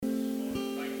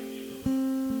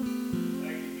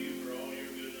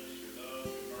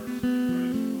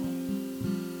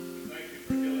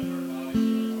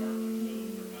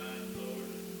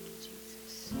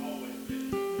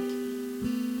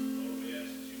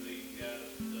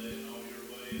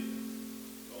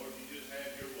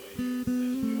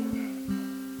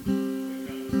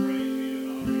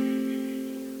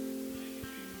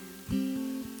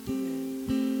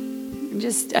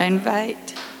I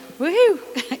invite, woohoo!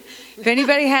 If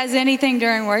anybody has anything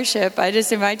during worship, I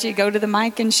just invite you to go to the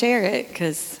mic and share it,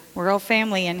 because we're all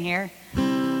family in here.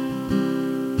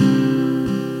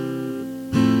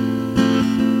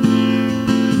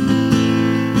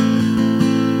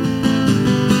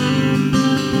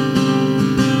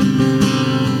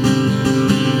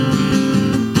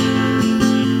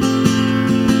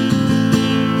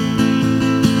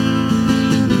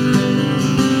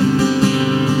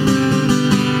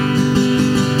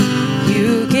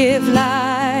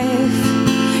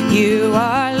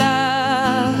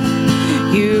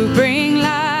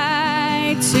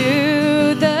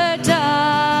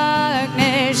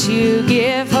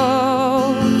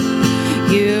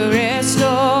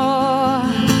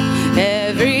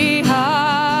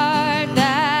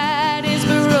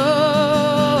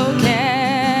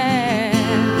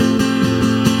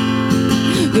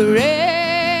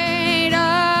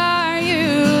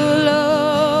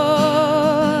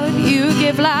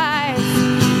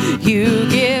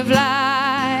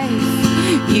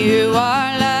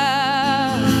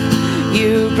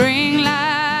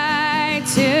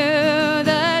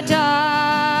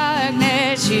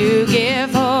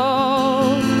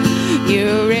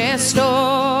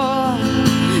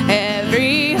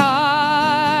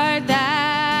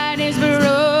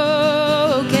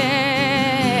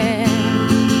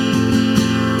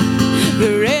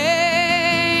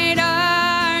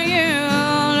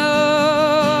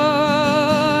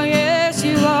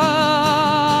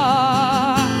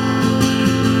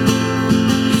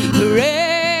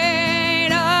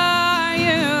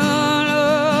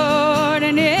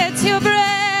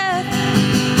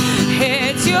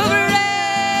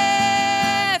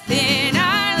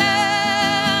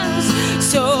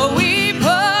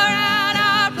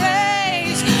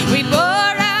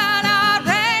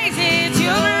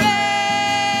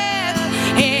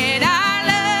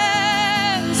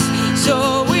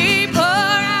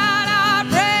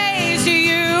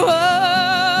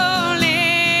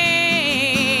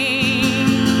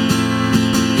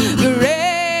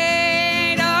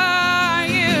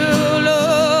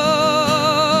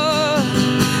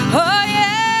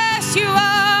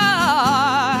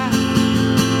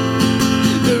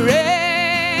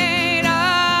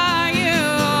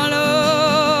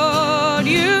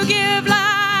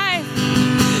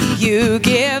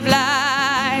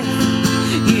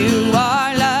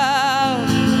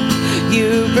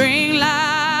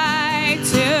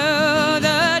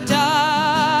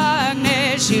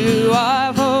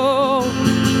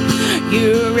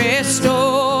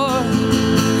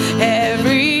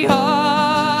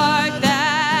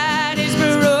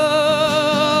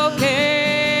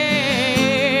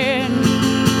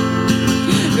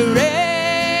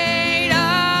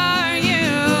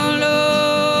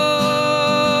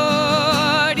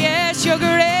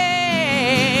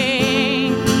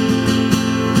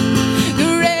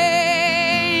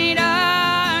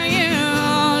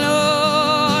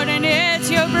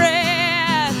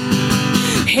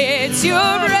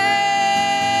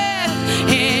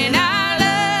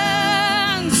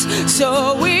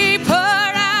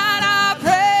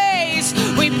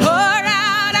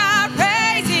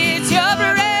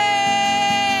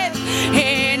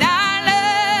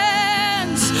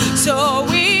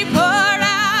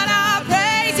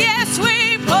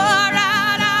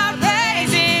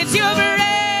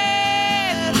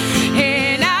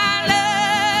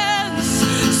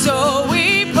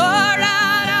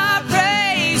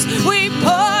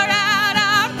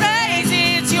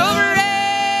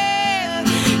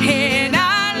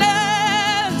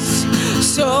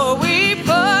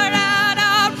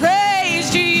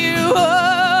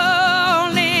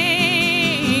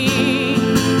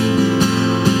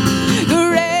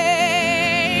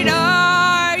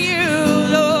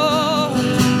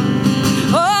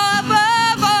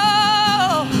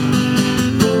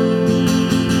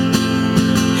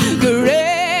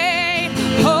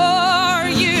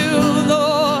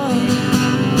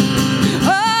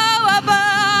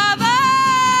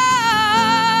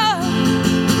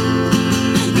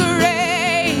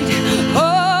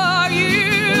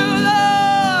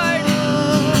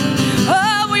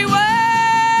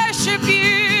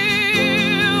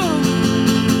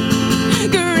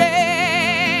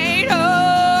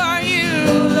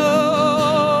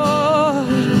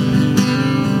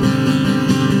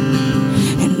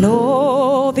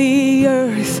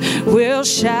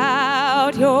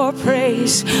 Shout your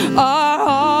praise, our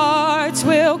hearts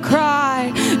will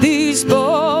cry, these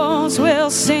bones will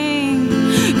sing,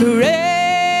 great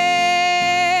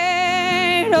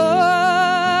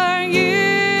are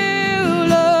you,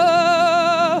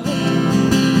 Lord.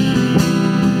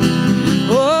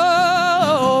 Oh,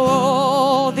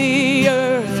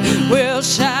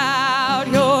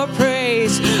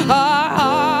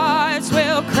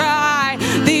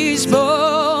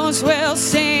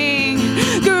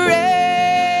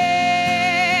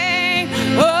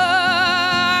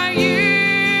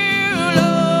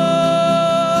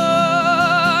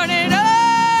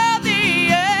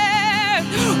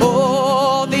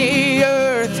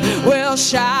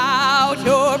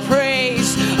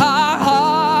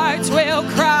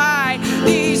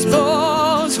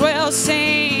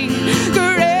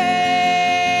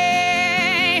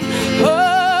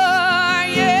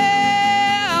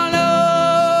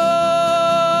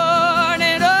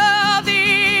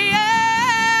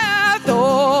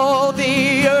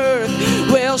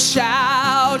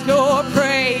 out your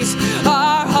praise.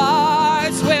 Our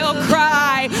hearts will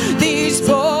cry, these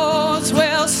bones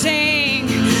will sing.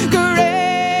 Great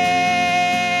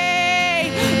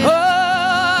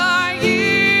are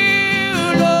you,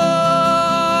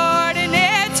 Lord. And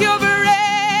it's your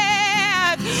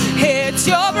breath, it's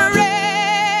your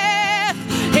breath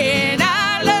in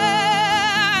our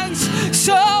lungs.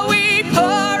 So we pour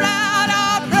out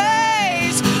our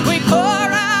praise, we pour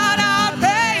out our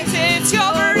praise. It's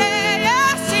your breath,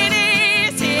 yes it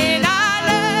is, in our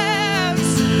lungs.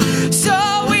 So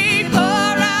we pour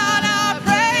out our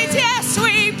praise, yes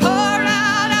we pour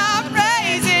out our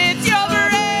praise. It's your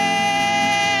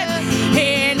breath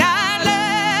in our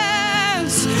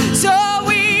lungs. So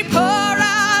we pour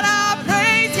out our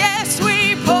praise, yes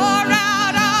we pour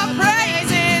out our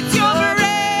praise. It's your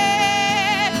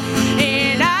breath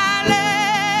in our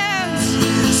lungs.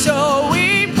 So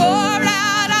we pour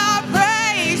out our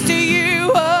praise to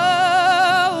you only.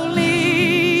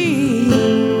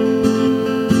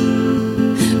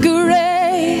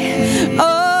 Great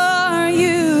are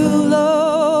you,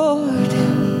 Lord.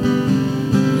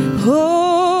 Oh,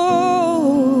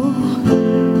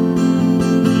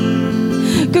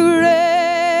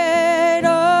 great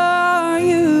are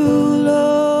you,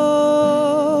 Lord.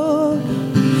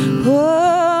 Oh,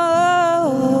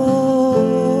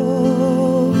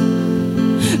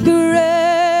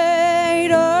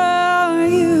 great are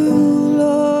you,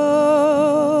 Lord.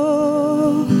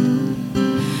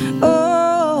 Oh,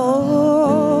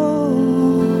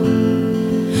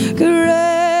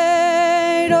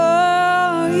 great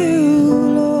are you,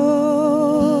 Lord.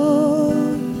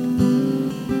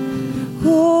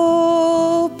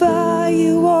 Oh, by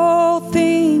you all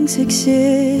things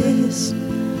exist,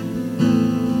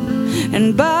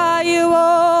 and by you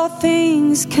all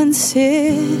things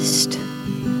consist,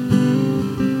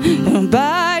 and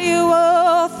by you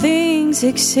all things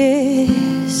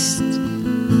exist,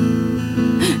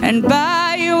 and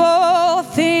by you all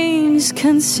things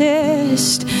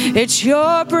consist. It's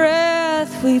your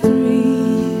breath we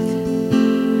breathe.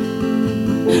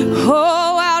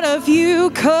 Oh, out of you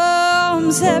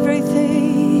comes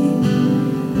everything,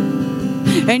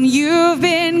 and you've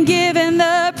been given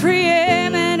the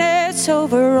preeminence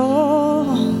over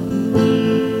all,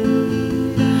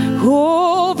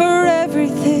 over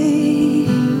everything.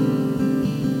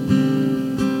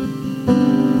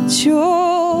 It's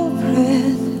your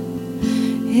breath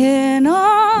in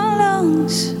our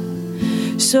lungs.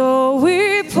 So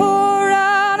we pour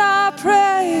out our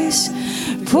praise,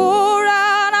 pour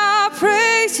out our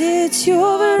praise. It's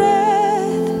your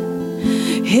breath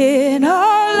in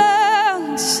our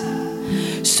lungs.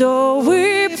 So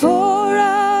we pour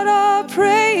out our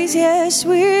praise, yes,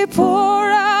 we pour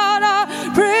out our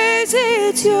praise.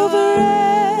 It's your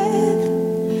breath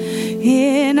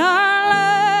in our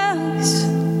lungs.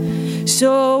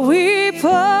 So we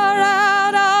pour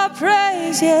out our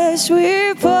praise, yes,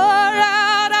 we pour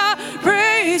out our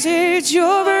praise. It's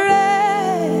your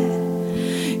breath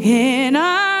in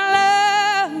our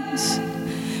lungs.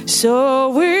 So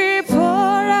we pour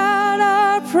out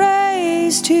our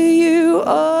praise to you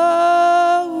only.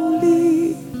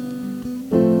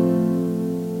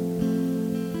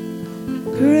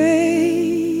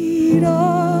 Great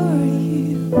are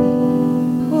you,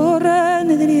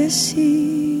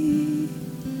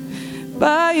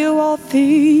 by you all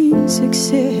things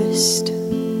exist,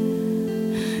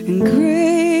 and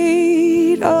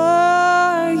great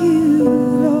are you,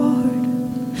 Lord.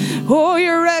 Oh,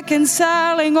 you're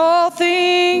reconciling all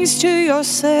things to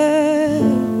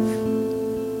yourself.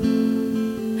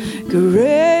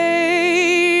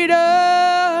 Great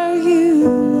are you,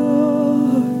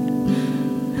 Lord.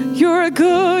 You're a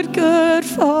good, good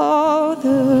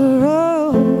Father.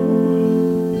 Oh,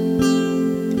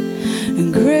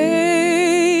 and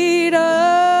great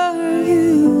are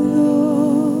you,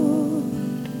 Lord.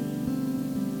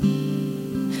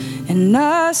 And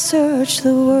I search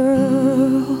the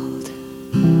world,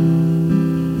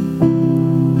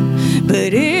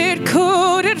 but it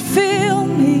couldn't fill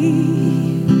me.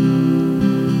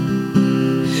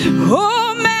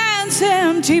 Oh, man's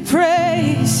empty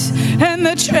praise and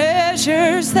the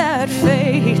treasures that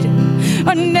fade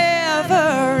are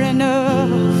never enough.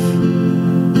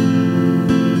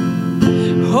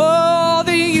 Oh,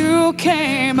 that you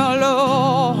came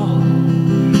along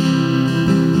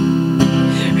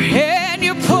and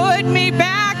you put me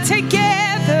back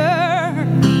together.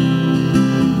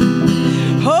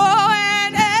 Oh,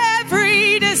 and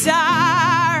every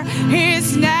desire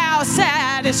is now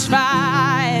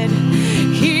satisfied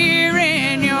here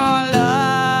in your love.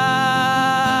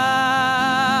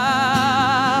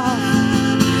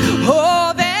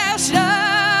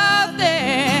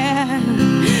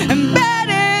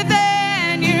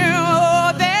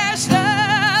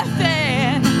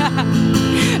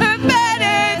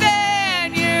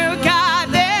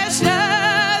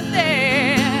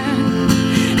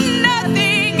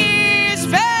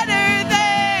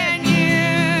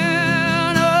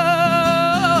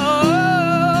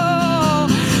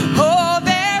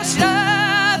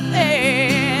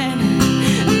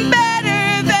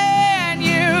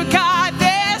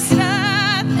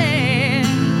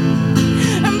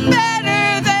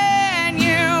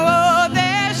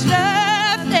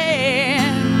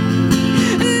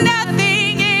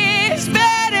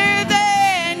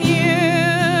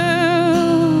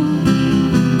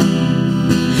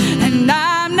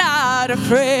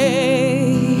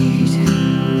 afraid.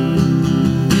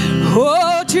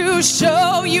 Oh, to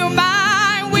show you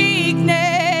my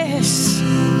weakness,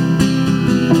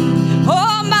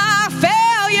 all my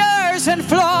failures and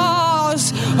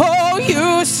flaws. Oh,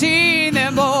 you see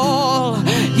them all.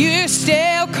 You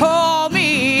still call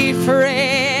me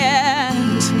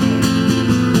friend.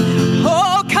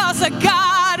 Oh, 'cause the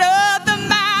God of the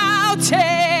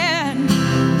mountain,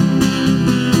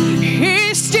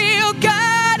 He's still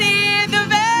God in the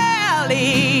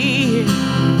valley.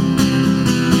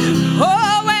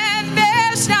 Oh, and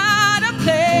there's not a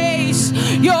place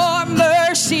your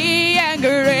mercy and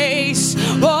grace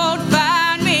won't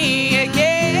find me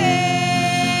again.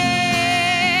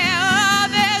 Oh,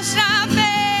 there's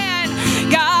nothing,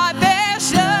 God, there's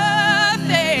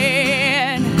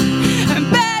nothing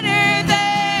better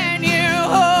than you.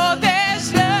 Oh, there's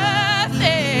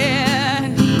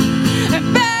nothing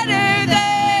better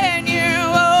than you.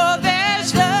 Oh,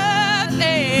 there's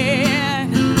nothing.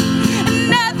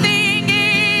 Nothing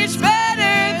is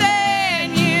better than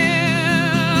you.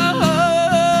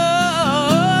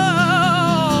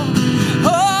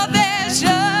 Oh, there's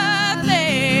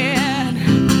nothing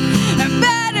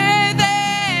better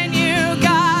than you,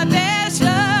 God. There's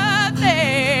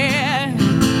nothing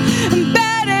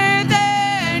better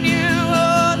than you.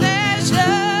 Oh, there's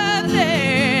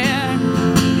nothing.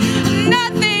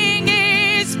 Nothing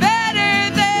is better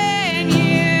than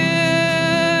you.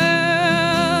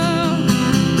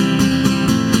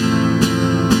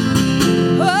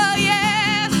 Oh,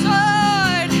 yes,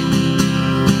 Lord.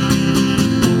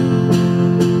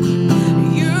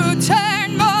 You turn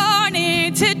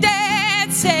mourning to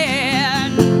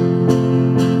dancing.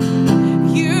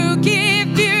 You give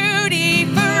beauty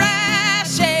for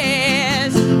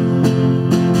ashes.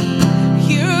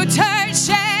 You turn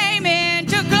shame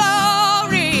into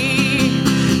glory.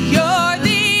 You're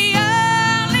the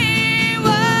only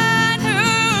one who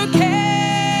can.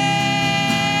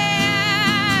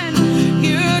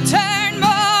 You turn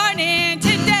mourning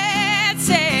to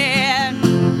dancing.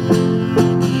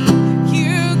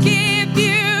 You give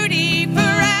beauty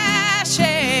for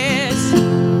ashes.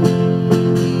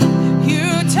 You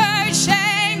turn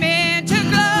shame into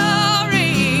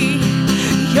glory.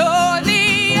 You're the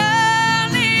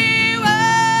only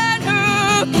one who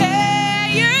can.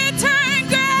 You turn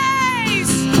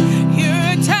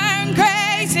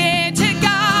grace into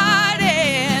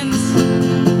gardens.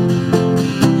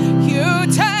 You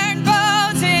turn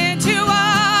boats into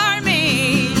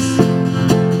armies.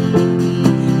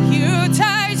 You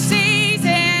turn seas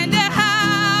into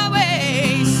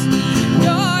highways.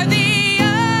 You're the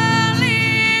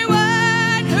only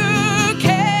one who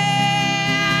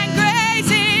can.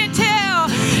 Grace until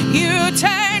you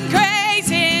turn grace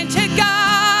into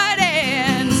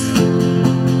gardens.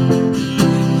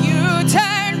 You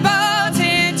turn boats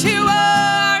into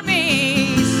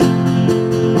armies.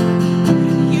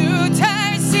 You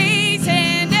turn seas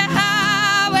into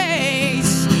highways.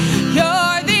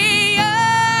 You're the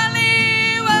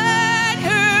only one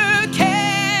who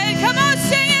can. Come on,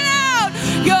 sing it out.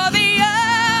 You're the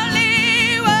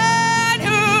only one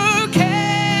who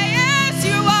can. Yes,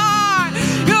 you are.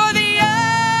 You're the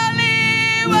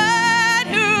only one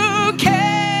who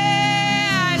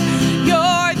can.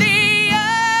 You're the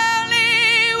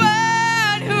only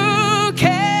one who can.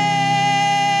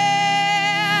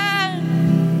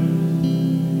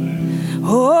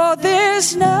 Oh,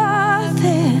 there's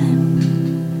nothing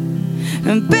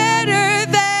better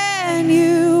than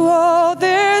you. Oh,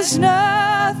 there's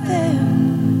nothing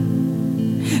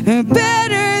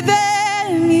better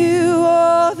than you.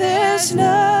 Oh, there's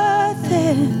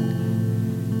nothing.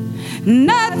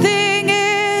 Nothing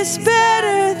is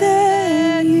better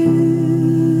than you.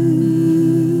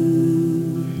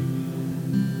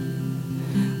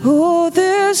 Oh,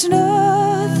 there's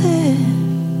nothing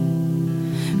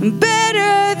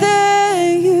better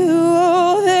than you.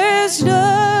 Oh, there's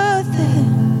nothing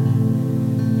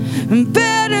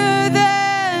better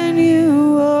than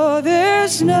you. Oh,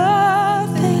 there's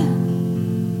nothing.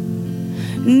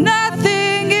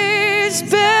 Nothing is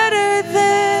better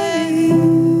than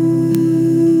you.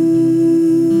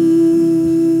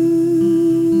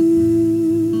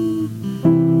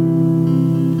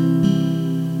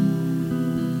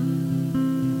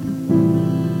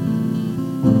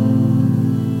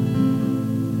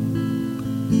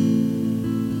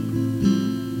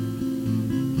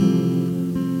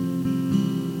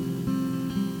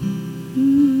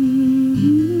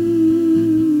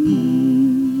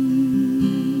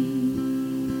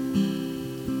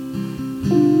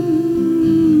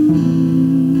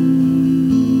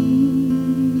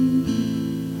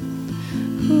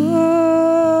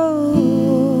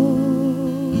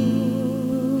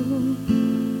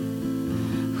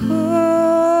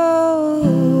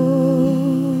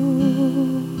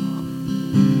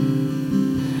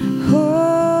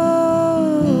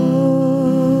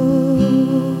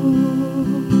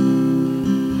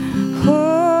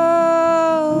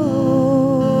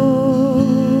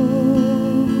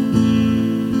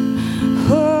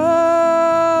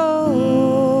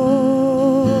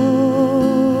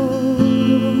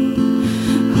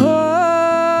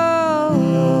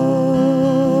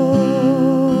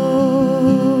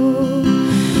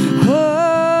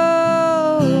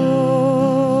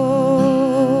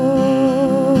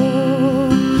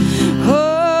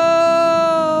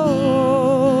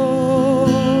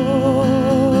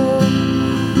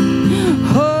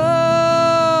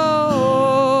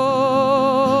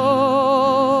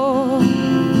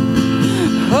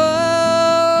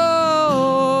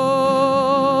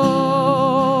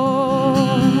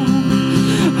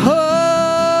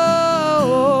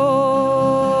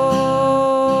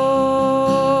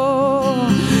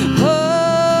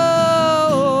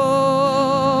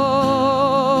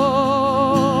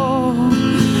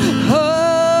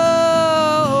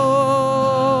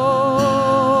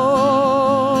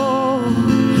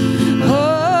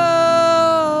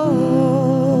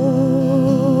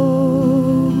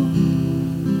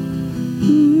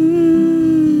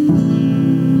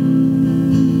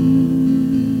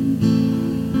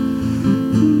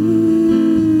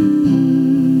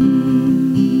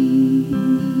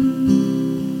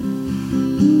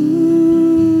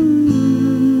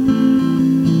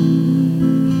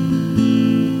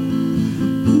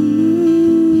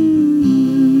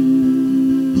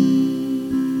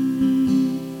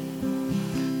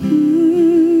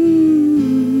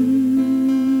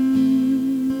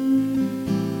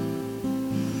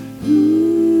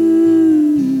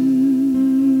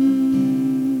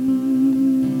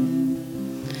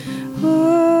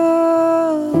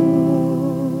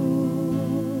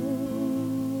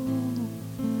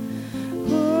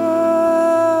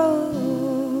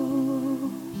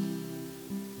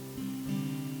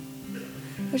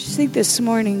 I just think this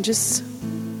morning, just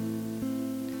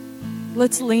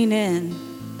let's lean in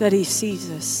that He sees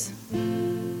us.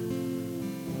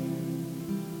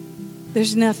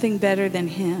 There's nothing better than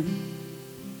Him.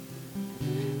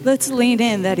 Let's lean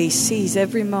in that He sees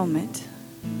every moment.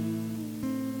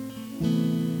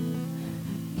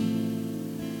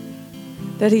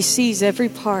 That He sees every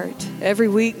part, every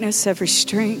weakness, every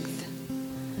strength,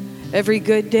 every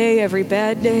good day, every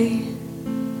bad day,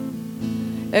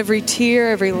 every tear,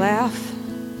 every laugh.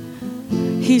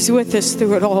 He's with us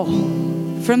through it all,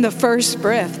 from the first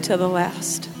breath to the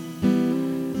last.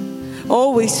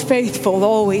 Always faithful,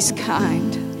 always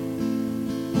kind,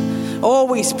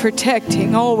 always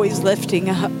protecting, always lifting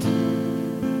up,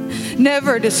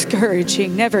 never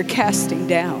discouraging, never casting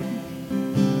down,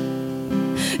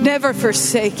 never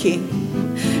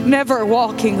forsaking, never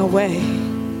walking away,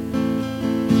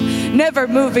 never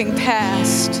moving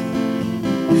past,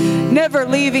 never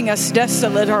leaving us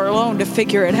desolate or alone to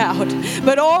figure it out,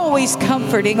 but always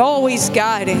comforting, always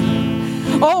guiding,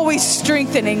 always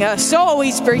strengthening us,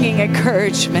 always bringing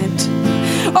encouragement,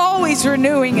 always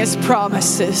renewing His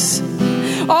promises,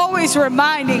 always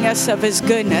reminding us of His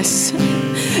goodness.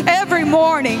 Every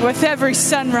morning with every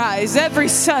sunrise, every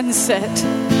sunset,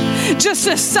 just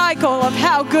a cycle of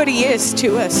how good He is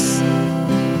to us.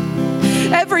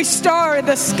 Every star in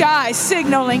the sky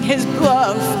signaling His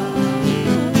love.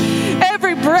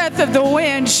 Every breath of the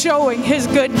wind showing His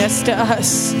goodness to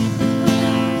us.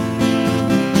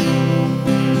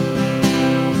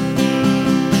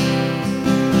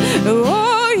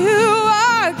 Oh, You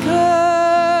are good.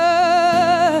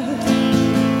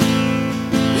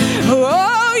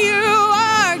 Oh, You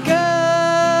are good.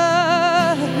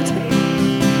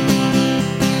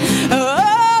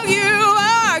 Oh, You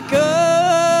are good.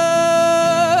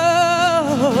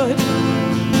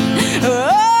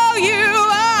 Oh, You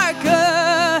are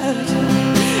good.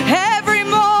 Every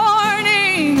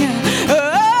morning.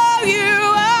 Oh,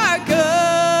 You are good.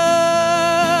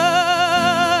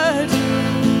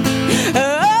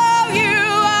 Oh, You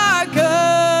are good.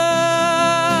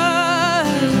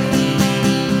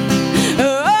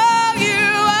 Oh, You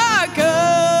are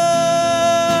good.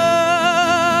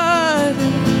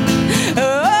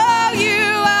 Oh, You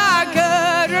are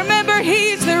good. Remember,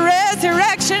 He's the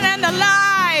resurrection and the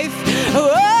life.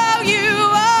 Oh,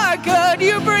 You are good.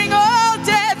 You bring all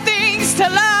dead things to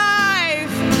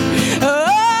life.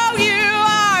 Oh, You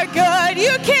are good.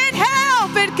 You can't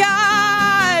help it,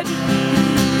 God.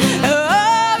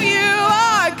 Oh, You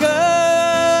are good.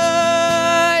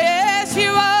 Yes,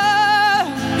 You are.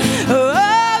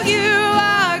 Oh, You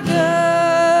are good.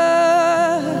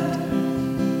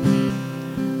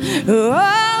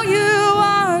 Oh, You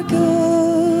are good.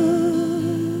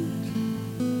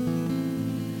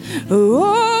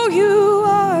 Oh, You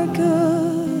are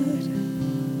good.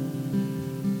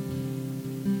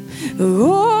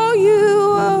 Oh,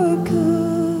 You are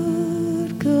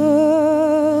good,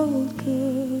 good,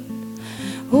 good.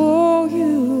 Oh,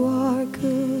 You are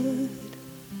good.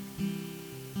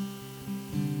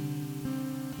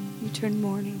 You turn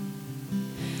mourning.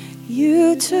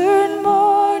 You turn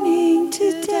mourning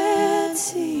to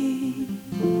dancing.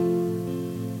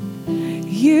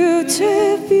 You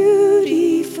turn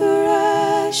beauty for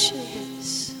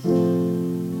ashes.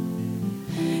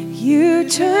 You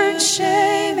turn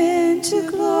shame into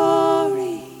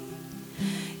glory.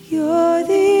 You're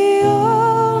the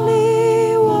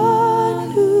only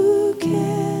one who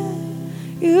can.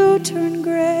 You turn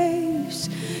graves.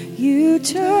 You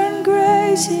turn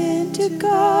graves into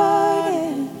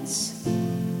gardens.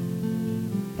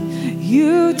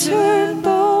 You turn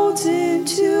bones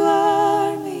into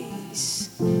armies.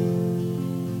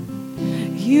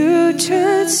 You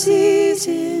turn seas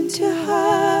into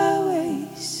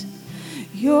highways.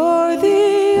 You're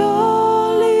the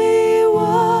only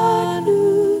one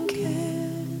who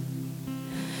can.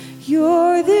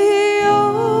 You're the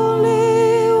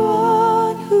only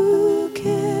one who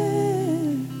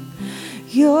can.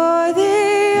 You're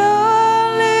the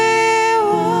only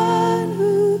one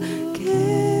who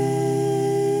can.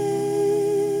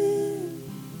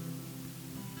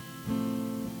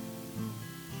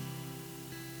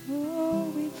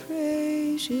 Oh, we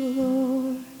praise You,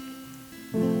 Lord.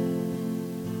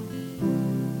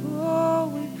 Oh,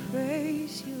 we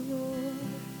praise You, Lord.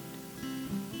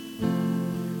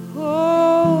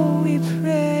 Oh, we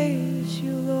praise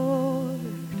You, Lord.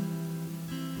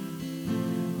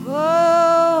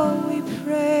 Oh, we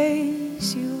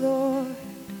praise You, Lord.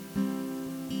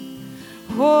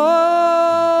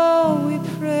 Oh, we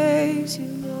praise You,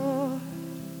 Lord.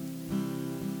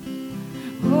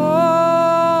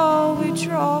 Oh, we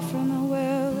draw from the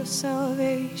well of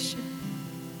salvation.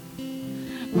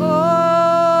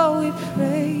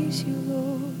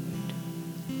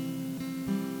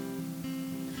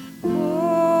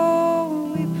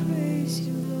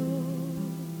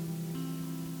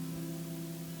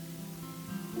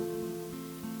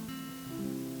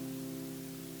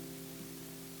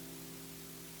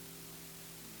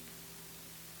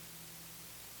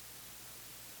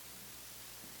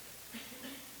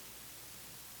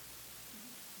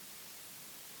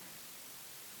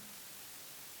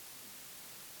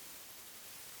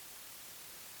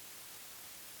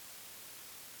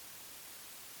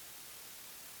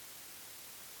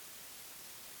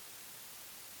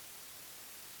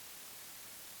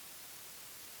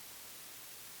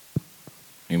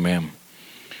 Amen.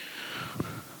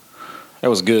 That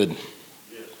was good.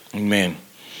 Amen.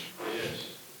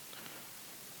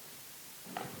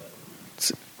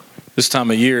 This time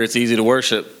of year, it's easy to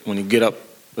worship when you get up.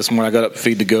 This morning I got up to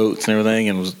feed the goats and everything,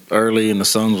 and it was early, and the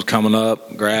sun was coming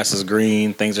up, grass is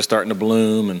green, things are starting to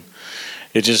bloom, and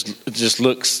it just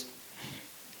looks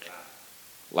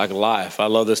like life. I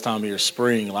love this time of year,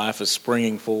 spring. Life is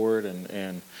springing forward,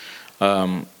 and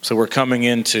so we're coming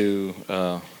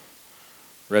into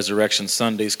Resurrection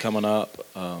Sunday's coming up.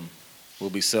 We'll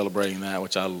be celebrating that,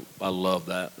 which I love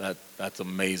that. That's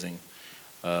amazing.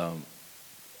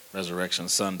 Resurrection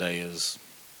Sunday is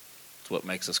what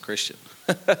makes us Christian.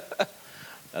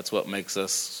 That's what makes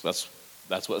us.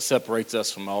 That's what separates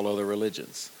us from all other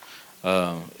religions.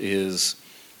 Is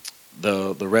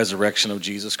the resurrection of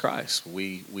Jesus Christ.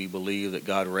 We believe that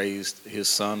God raised His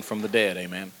Son from the dead.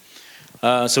 Amen.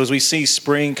 So as we see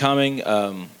spring coming,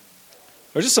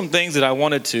 there's just some things that I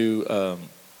wanted to.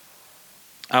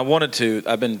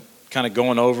 I've been kind of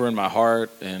going over in my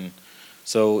heart, and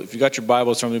so if you got your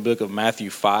Bibles from the book of Matthew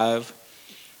 5,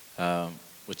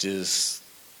 which is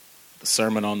the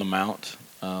Sermon on the Mount.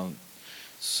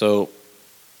 So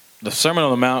the Sermon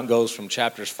on the Mount goes from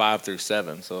chapters 5 through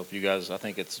 7. So if you guys, I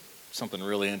think it's something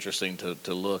really interesting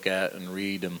to look at and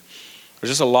read. And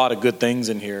there's just a lot of good things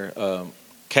in here.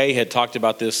 Kay had talked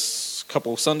about this a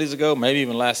couple of Sundays ago, maybe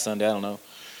even last Sunday, I don't know.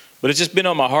 But it's just been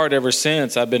on my heart ever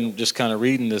since. I've been just kind of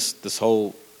reading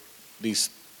these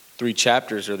 3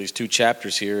 chapters or these 2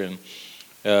 chapters here, and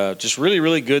just really,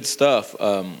 really good stuff.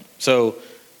 So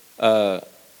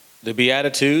the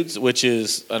Beatitudes, which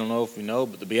is, I don't know if you know,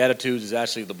 but the Beatitudes is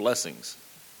actually the blessings.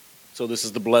 So this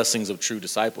is the blessings of true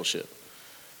discipleship.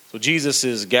 So Jesus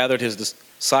has gathered his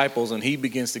disciples, and he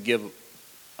begins to give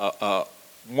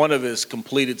one of his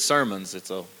completed sermons.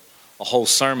 It's a whole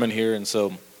sermon here, and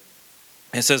so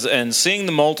it says, and seeing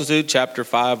the multitude, chapter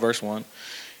 5, verse 1,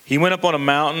 he went up on a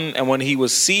mountain, and when he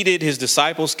was seated, his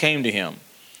disciples came to him.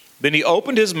 Then he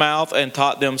opened his mouth and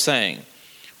taught them, saying,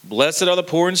 blessed are the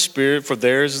poor in spirit, for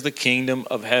theirs is the kingdom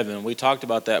of heaven. We talked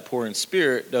about that. Poor in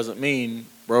spirit doesn't mean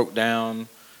broke down,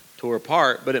 tore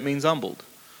apart, but it means humbled.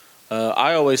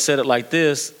 I always said it like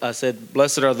this. I said,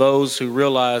 blessed are those who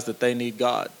realize that they need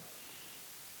God.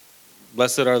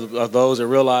 Blessed are those that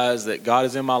realize that God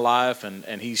is in my life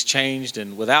and he's changed,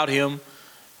 and without him,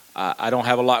 I don't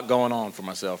have a lot going on for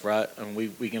myself, right? And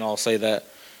we can all say that.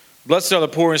 Blessed are the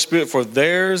poor in spirit, for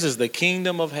theirs is the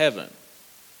kingdom of heaven.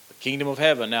 The kingdom of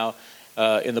heaven. Now,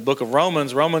 in the book of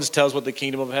Romans tells what the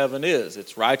kingdom of heaven is.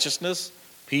 It's righteousness,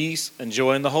 peace, and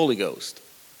joy in the Holy Ghost.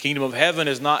 Kingdom of heaven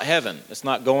is not heaven. It's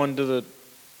not going to the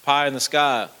pie in the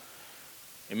sky.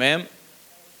 Amen?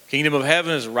 Kingdom of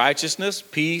heaven is righteousness,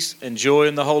 peace, and joy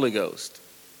in the Holy Ghost.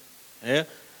 Yeah?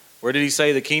 Where did he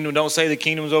say the kingdom? Don't say the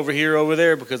kingdom's over here, over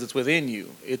there, because it's within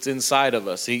you. It's inside of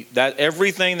us.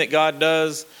 Everything that God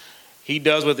does, he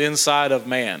does with inside of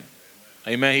man.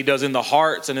 Amen. He does in the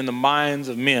hearts and in the minds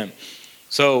of men.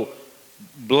 So,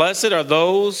 blessed are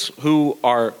those who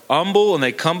are humble and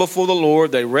they come before the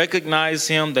Lord. They recognize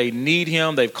him. They need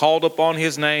him. They've called upon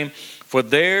his name. For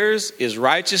theirs is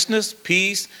righteousness,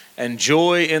 peace, and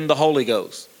joy in the Holy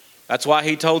Ghost. That's why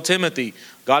he told Timothy,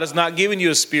 God has not given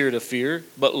you a spirit of fear,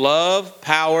 but love,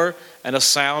 power, and a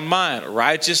sound mind.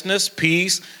 Righteousness,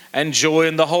 peace, and joy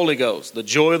in the Holy Ghost. The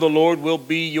joy of the Lord will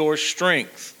be your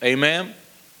strength. Amen?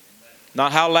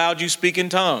 Not how loud you speak in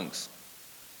tongues.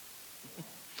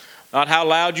 Not how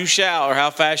loud you shout or how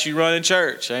fast you run in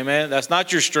church. Amen? That's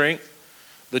not your strength.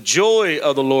 The joy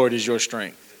of the Lord is your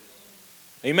strength.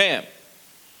 Amen.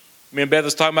 Me and Beth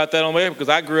was talking about that on the way because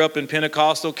I grew up in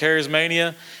Pentecostal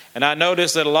charismania, and I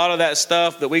noticed that a lot of that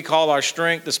stuff that we call our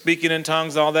strength, the speaking in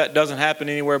tongues and all that, doesn't happen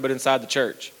anywhere but inside the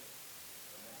church.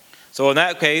 So in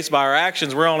that case, by our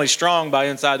actions, we're only strong by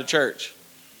inside the church.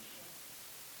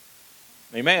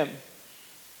 Amen.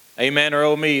 Amen or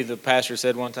oh me, the pastor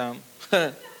said one time.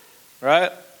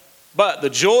 Right? But the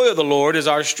joy of the Lord is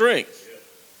our strength.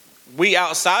 We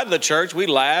outside of the church, we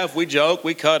laugh, we joke,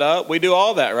 we cut up, we do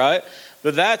all that, right?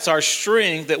 But that's our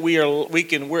strength that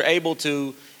we're able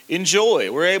to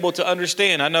enjoy. We're able to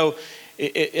understand. I know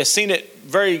I've seen it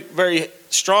very, very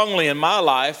strongly in my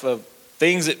life of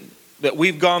things that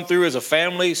we've gone through as a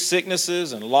family,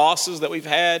 sicknesses and losses that we've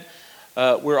had.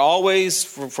 We're always,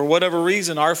 for whatever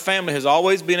reason, our family has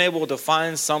always been able to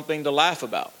find something to laugh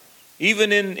about.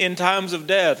 Even in times of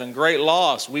death and great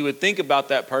loss, we would think about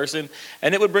that person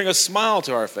and it would bring a smile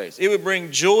to our face. It would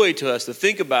bring joy to us to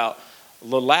think about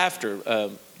the laughter.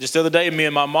 Just the other day, me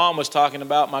and my mom was talking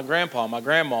about my grandpa, my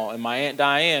grandma, and my Aunt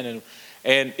Diane.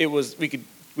 And it was, we could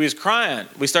We was crying.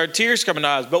 We started tears coming to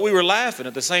our eyes, but we were laughing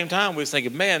at the same time. We was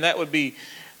thinking, man, that would be,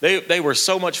 they were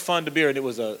so much fun to be here.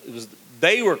 And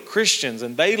they were Christians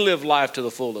and they lived life to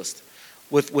the fullest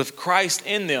with Christ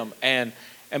in them. And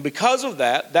because of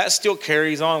that, that still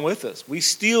carries on with us. We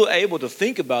still able to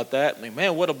think about that. I mean,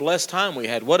 man, what a blessed time we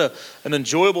had. What an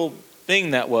enjoyable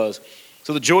thing that was.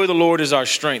 So the joy of the Lord is our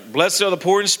strength. Blessed are the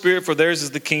poor in spirit, for theirs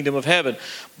is the kingdom of heaven.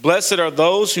 Blessed are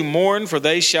those who mourn, for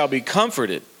they shall be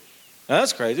comforted. Now,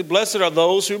 that's crazy. Blessed are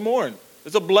those who mourn.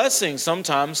 It's a blessing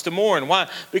sometimes to mourn. Why?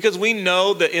 Because we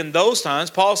know that in those times,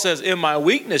 Paul says, in my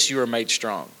weakness you are made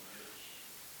strong.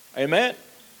 Amen.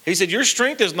 He said, your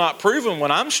strength is not proven when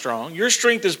I'm strong. Your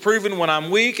strength is proven when I'm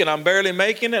weak and I'm barely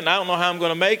making it and I don't know how I'm going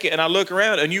to make it. And I look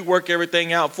around and you work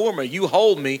everything out for me. You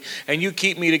hold me and you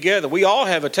keep me together. We all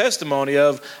have a testimony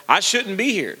of, I shouldn't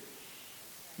be here.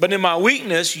 But in my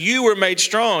weakness, you were made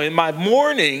strong. In my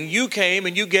mourning, you came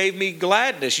and you gave me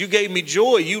gladness. You gave me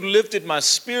joy. You lifted my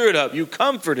spirit up. You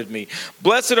comforted me.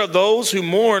 Blessed are those who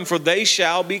mourn, for they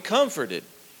shall be comforted.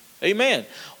 Amen.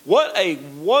 What a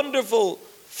wonderful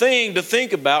thing to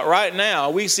think about right now.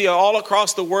 We see all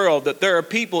across the world that there are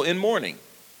people in mourning.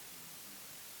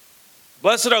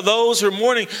 Blessed are those who are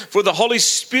mourning, for the Holy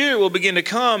Spirit will begin to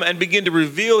come and begin to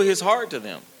reveal his heart to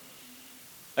them.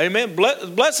 Amen.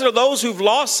 Blessed are those who've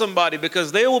lost somebody,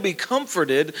 because they will be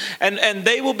comforted and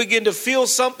they will begin to feel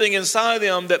something inside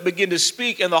them that begin to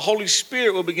speak, and the Holy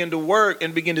Spirit will begin to work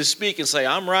and begin to speak and say,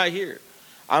 I'm right here.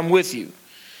 I'm with you.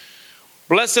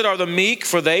 Blessed are the meek,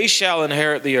 for they shall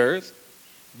inherit the earth.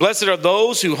 Blessed are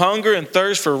those who hunger and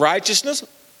thirst for righteousness.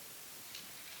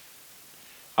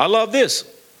 I love this.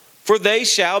 For they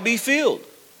shall be filled.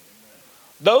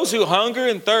 Those who hunger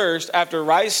and thirst after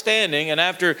right standing and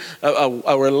after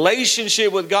a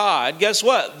relationship with God, guess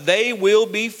what? They will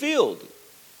be filled.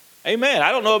 Amen.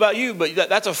 I don't know about you, but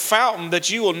that's a fountain that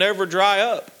you will never dry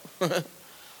up.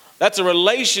 That's a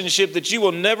relationship that you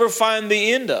will never find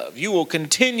the end of. You will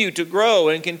continue to grow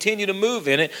and continue to move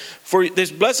in it. For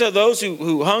this, blessed are those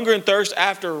who hunger and thirst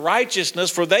after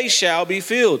righteousness, for they shall be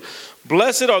filled.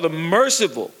 Blessed are the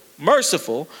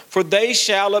merciful, for they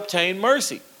shall obtain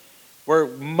mercy. Where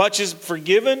much is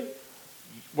forgiven,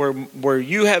 where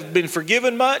you have been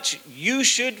forgiven much, you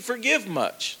should forgive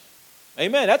much.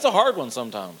 Amen. That's a hard one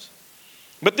sometimes.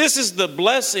 But this is the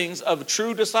blessings of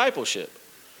true discipleship.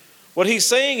 What he's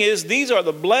saying is, these are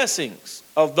the blessings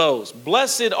of those.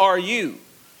 Blessed are you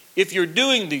if you're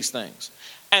doing these things.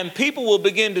 And people will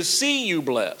begin to see you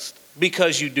blessed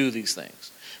because you do these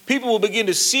things. People will begin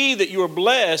to see that you are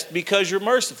blessed because you're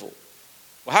merciful.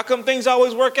 Well, how come things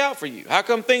always work out for you? How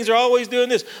come things are always doing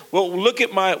this? Well, look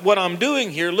at what I'm doing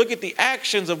here. Look at the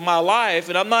actions of my life.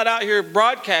 And I'm not out here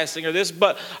broadcasting or this,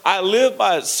 but I live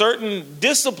by certain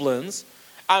disciplines.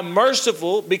 I'm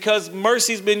merciful because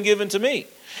mercy's been given to me.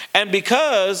 And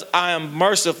because I am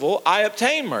merciful, I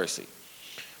obtain mercy.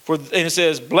 And it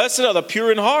says, blessed are the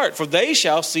pure in heart, for they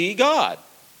shall see God.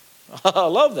 I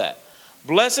love that.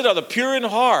 Blessed are the pure in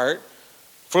heart,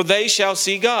 for they shall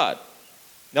see God.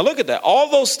 Now look at that.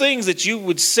 All those things that you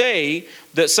would say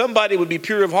that somebody would be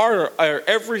pure of heart are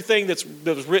everything that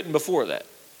was written before that.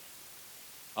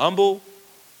 Humble,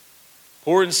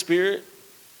 poor in spirit,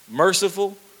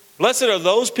 merciful. Blessed are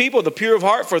those people, the pure of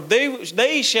heart, for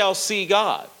they shall see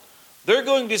God. They're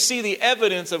going to see the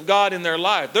evidence of God in their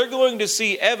life. They're going to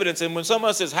see evidence. And when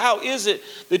someone says, how is it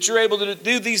that you're able to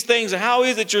do these things? And how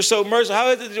is it you're so merciful? How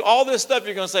is it all this stuff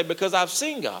you're going to say? Because I've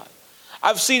seen God.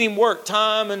 I've seen him work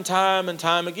time and time and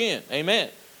time again. Amen.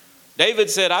 David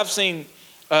said, I've seen,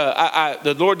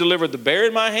 the Lord delivered the bear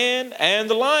in my hand and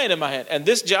the lion in my hand. And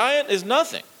this giant is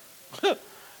nothing.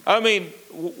 I mean,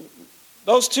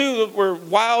 those two were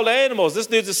wild animals. This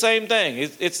dude's the same thing.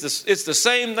 It's the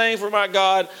same thing for my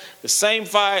God. The same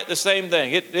fight, the same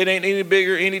thing. It ain't any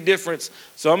bigger, any difference.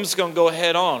 So I'm just going to go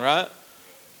head on, right?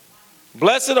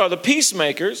 Blessed are the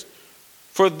peacemakers,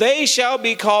 for they shall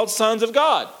be called sons of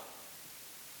God.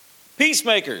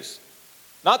 Peacemakers.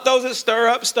 Not those that stir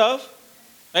up stuff.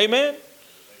 Amen.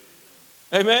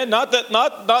 Amen. Not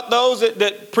those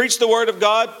that preach the word of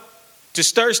God to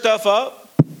stir stuff up.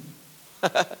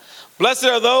 Blessed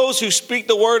are those who speak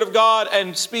the word of God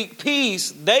and speak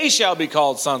peace. They shall be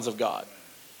called sons of God.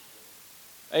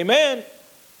 Amen.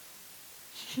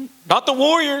 Not the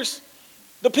warriors,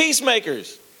 the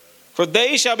peacemakers. For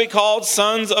they shall be called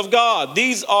sons of God.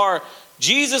 These are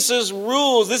Jesus'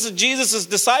 rules. This is Jesus'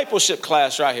 discipleship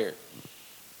class right here.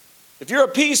 If you're a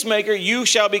peacemaker, you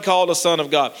shall be called a son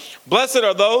of God. Blessed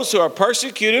are those who are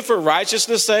persecuted for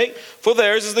righteousness' sake, for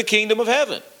theirs is the kingdom of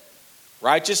heaven.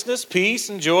 Righteousness, peace,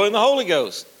 and joy in the Holy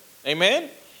Ghost. Amen?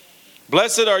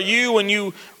 Blessed are you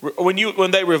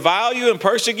when they revile you and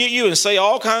persecute you and say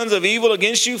all kinds of evil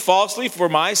against you falsely for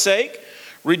my sake.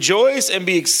 Rejoice and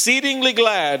be exceedingly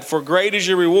glad, for great is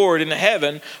your reward in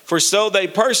heaven, for so they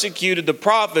persecuted the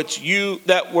prophets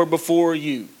that were before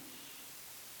you.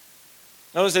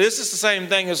 Notice that this is the same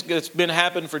thing that's been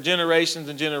happening for generations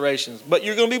and generations. But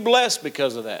you're going to be blessed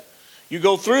because of that. You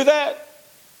go through that.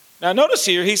 Now notice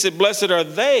here, he said, blessed are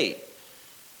they.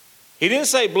 He didn't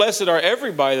say blessed are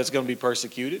everybody that's going to be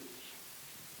persecuted.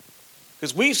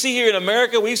 Because we see here in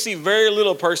America, we see very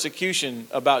little persecution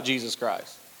about Jesus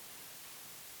Christ.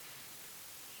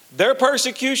 Their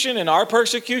persecution and our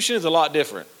persecution is a lot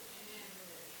different.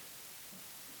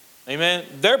 Amen.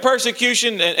 Their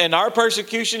persecution and our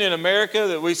persecution in America,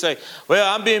 that we say,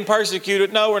 well, I'm being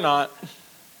persecuted. No, we're not.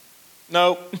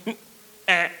 No.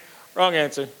 Wrong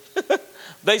answer.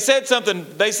 They said something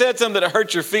that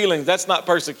hurt your feelings. That's not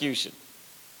persecution.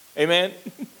 Amen.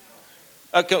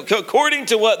 According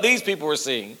to what these people were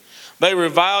seeing, they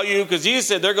revile you because Jesus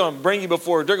said they're going to bring you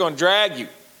before, they're going to drag you.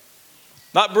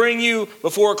 Not bring you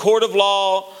before a court of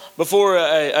law, before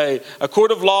a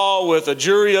court of law with a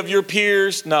jury of your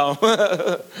peers. No.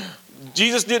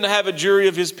 Jesus didn't have a jury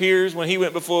of his peers when he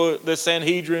went before the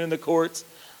Sanhedrin and the courts.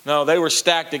 No, they were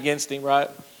stacked against him, right?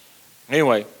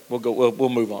 Anyway, we'll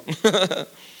move on.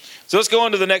 So let's go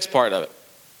on to the next part of it.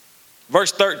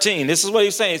 Verse 13, this is what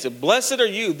he's saying. He said, blessed are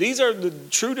you. These are the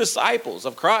true disciples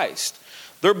of Christ.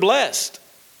 They're blessed.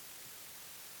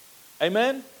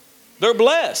 Amen? They're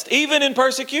blessed, even in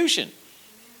persecution.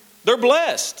 They're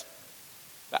blessed.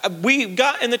 We've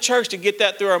got in the church to get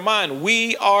that through our mind.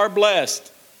 We are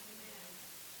blessed.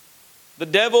 The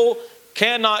devil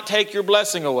cannot take your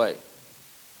blessing away. I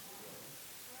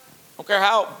don't care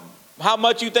how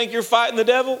much you think you're fighting the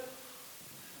devil,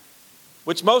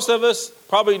 which most of us,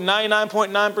 probably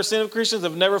 99.9% of Christians,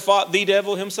 have never fought the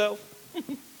devil himself.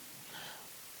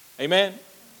 Amen.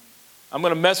 I'm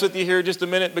going to mess with you here just a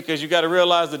minute because you got to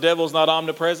realize the devil is not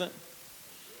omnipresent.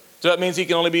 So that means he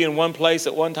can only be in one place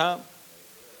at one time.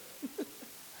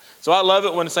 So I love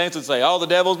it when the saints would say, oh, the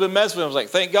devil's been messing with him. I was like,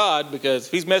 thank God, because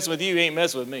if he's messing with you, he ain't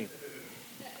messing with me.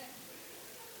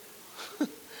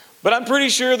 But I'm pretty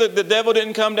sure that the devil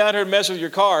didn't come down here and mess with your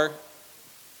car.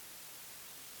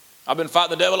 I've been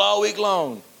fighting the devil all week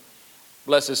long.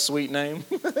 Bless his sweet name.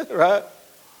 Right?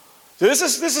 So this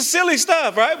is silly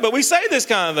stuff, right? But we say this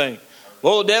kind of thing.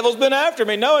 Well, the devil's been after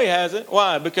me. No, he hasn't.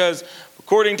 Why? Because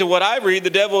according to what I read, the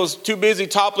devil is too busy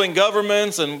toppling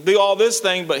governments and do all this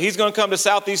thing, but he's going to come to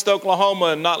Southeast Oklahoma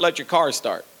and not let your car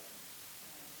start.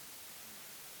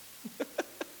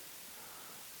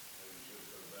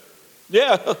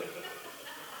 Yeah.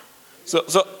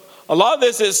 So a lot of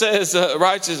this, it says,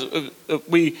 righteous,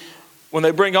 when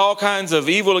they bring all kinds of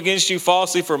evil against you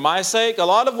falsely for my sake, a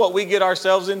lot of what we get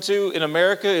ourselves into in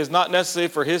America is not necessarily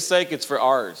for his sake, it's for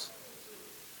ours.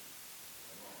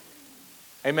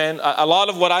 Amen. A lot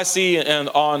of what I see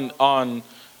on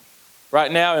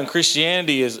right now in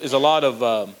Christianity is a lot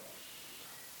of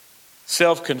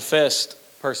self-confessed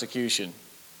persecution.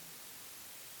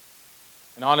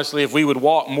 And honestly, if we would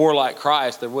walk more like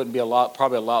Christ, there wouldn't be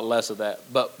probably a lot less of that.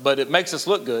 But it makes us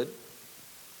look good.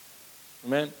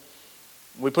 Amen.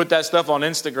 We put that stuff on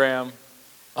Instagram.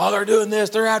 Oh, they're doing this.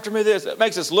 They're after me this. It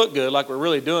makes us look good, like we're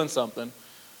really doing something.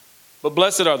 But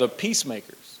blessed are the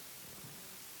peacemakers.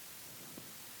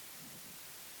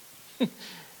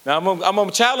 Now I'm going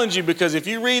to challenge you, because if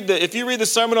you read the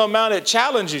Sermon on the Mount, it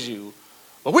challenges you.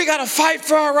 But we got to fight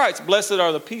for our rights. Blessed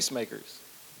are the peacemakers.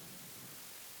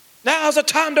 Now's the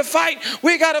time to fight.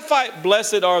 We got to fight.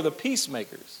 Blessed are the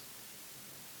peacemakers.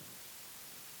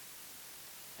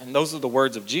 And those are the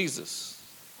words of Jesus.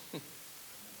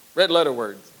 Red letter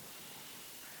words.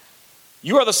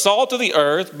 You are the salt of the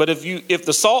earth, but if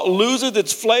the salt loses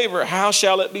its flavor, how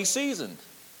shall it be seasoned?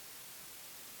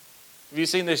 Have you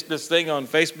seen this thing on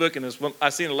Facebook? And I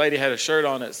seen a lady had a shirt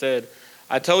on that said,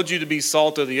 I told you to be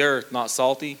salt of the earth, not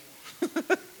salty.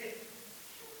 A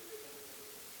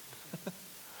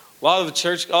lot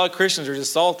of Christians are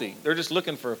just salty. They're just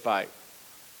looking for a fight.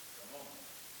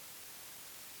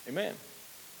 Amen.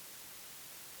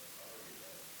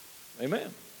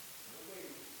 Amen.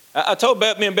 I told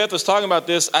Beth, me and Beth was talking about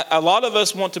this. A lot of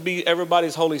us want to be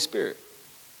everybody's Holy Spirit.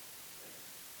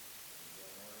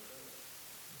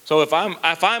 So if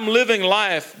I'm living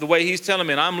life the way he's telling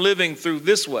me, and I'm living through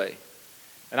this way,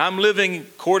 and I'm living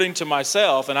according to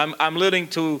myself, and I'm living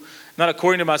to, not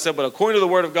according to myself, but according to the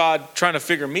Word of God, trying to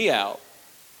figure me out.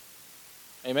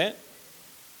 Amen?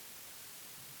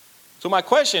 So my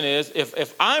question is,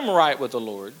 if I'm right with the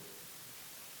Lord,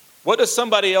 what does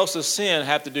somebody else's sin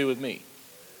have to do with me?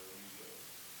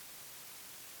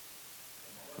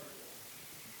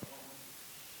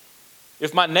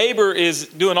 If my neighbor is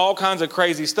doing all kinds of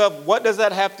crazy stuff, what does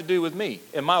that have to do with me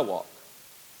in my walk?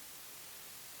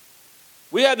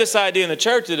 We have this idea in the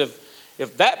church that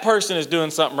if that person is doing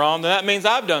something wrong, then that means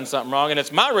I've done something wrong, and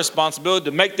it's my responsibility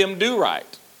to make them do right.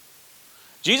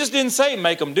 Jesus didn't say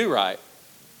make them do right.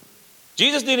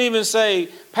 Jesus didn't even say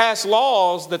pass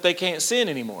laws that they can't sin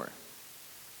anymore.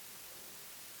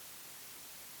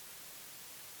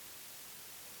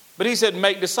 But he said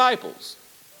make disciples.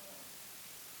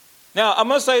 Now, I'm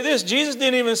going to say this. Jesus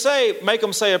didn't even say make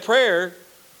them say a prayer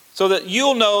so that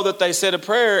you'll know that they said a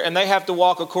prayer and they have to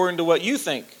walk according to what you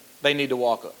think they need to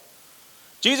walk up.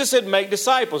 Jesus said make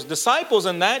disciples. Disciples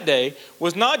in that day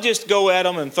was not just go at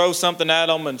them and throw something at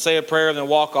them and say a prayer and then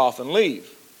walk off and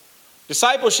leave.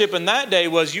 Discipleship in that day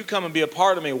was you come and be a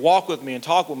part of me, walk with me and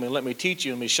talk with me and let me teach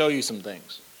you and let me show you some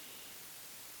things.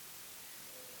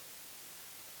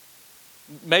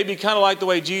 Maybe kind of like the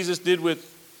way Jesus did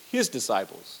with his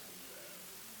disciples.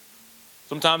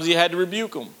 Sometimes he had to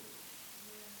rebuke them.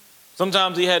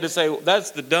 Sometimes he had to say,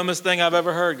 that's the dumbest thing I've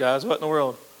ever heard, guys. What in the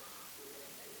world?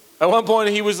 At one point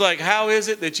he was like, how is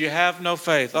it that you have no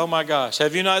faith? Oh my gosh,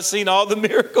 have you not seen all the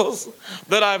miracles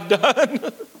that I've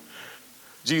done?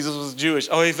 Jesus was Jewish.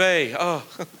 Oy vey. Oh.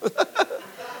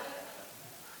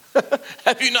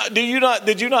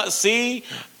 Did you not see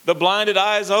the blinded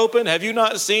eyes open? Have you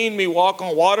not seen me walk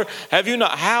on water? Have you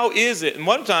not? How is it? And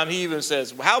one time he even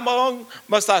says, how long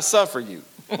must I suffer you?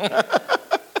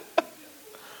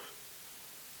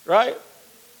 Right?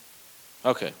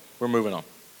 Okay, we're moving on.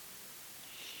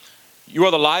 You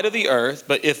are the light of the earth,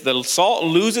 but if the salt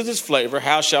loses its flavor,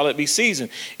 how shall it be seasoned?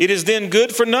 It is then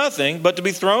good for nothing but to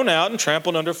be thrown out and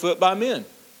trampled underfoot by men.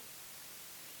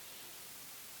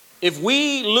 If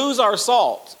we lose our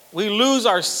salt, we lose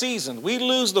our season, we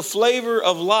lose the flavor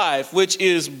of life, which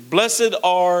is blessed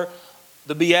are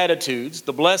the Beatitudes,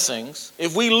 the blessings.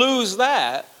 If we lose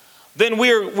that, then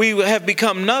we have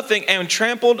become nothing and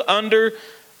trampled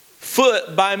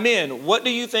underfoot by men. What do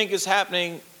you think is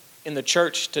happening in the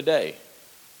church today?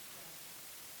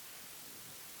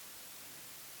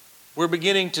 We're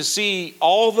beginning to see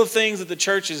all the things that the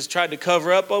church has tried to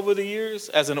cover up over the years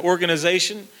as an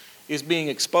organization is being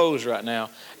exposed right now.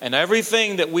 And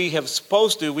everything that we have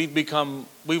supposed to,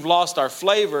 we've lost our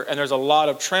flavor, and there's a lot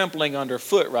of trampling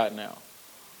underfoot right now.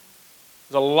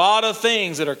 There's a lot of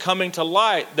things that are coming to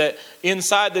light that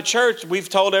inside the church we've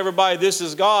told everybody this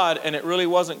is God, and it really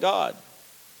wasn't God.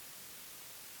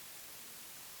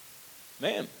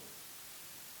 Man.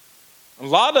 A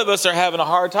lot of us are having a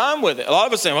hard time with it. A lot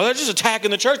of us saying, well, they're just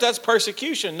attacking the church. That's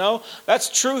persecution. No,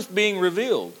 that's truth being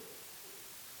revealed.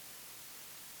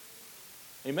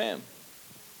 Amen.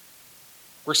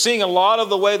 We're seeing a lot of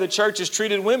the way the church has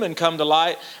treated women come to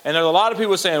light. And there's a lot of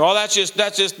people saying, well, that's this,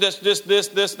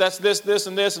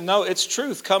 and this. And no, it's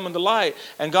truth coming to light.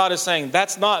 And God is saying,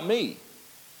 that's not me.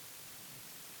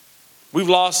 We've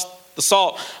lost the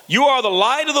salt. You are the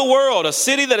light of the world. A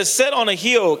city that is set on a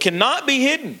hill cannot be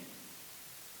hidden.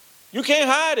 You can't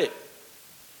hide it.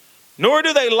 Nor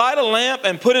do they light a lamp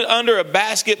and put it under a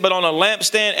basket, but on a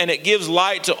lampstand, and it gives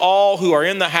light to all who are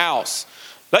in the house.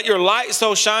 Let your light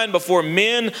so shine before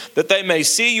men that they may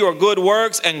see your good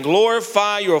works and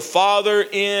glorify your Father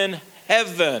in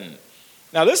heaven.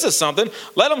 Now this is something.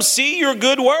 Let them see your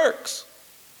good works.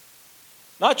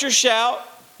 Not your shout,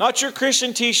 not your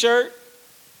Christian t-shirt,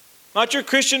 not your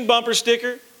Christian bumper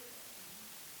sticker.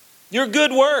 Your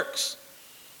good works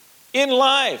in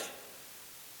life.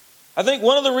 I think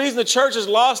one of the reasons the church has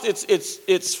lost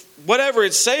its whatever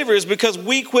its savor is because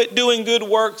we quit doing good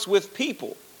works with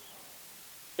people.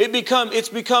 It's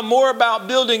become more about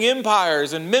building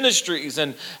empires and ministries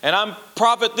and I'm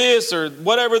prophet this or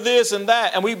whatever this and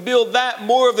that. And we build that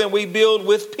more than we build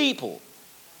with people.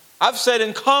 I've sat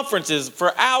in conferences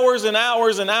for hours and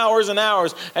hours and hours and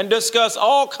hours and discuss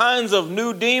all kinds of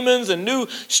new demons and new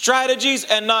strategies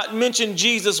and not mention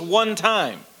Jesus one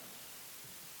time.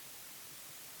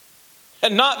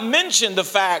 And not mention the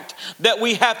fact that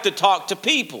we have to talk to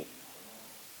people.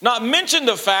 Not mention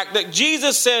the fact that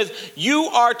Jesus says you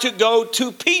are to go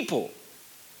to people.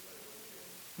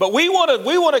 But we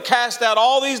want to cast out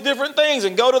all these different things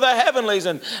and go to the heavenlies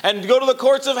and go to the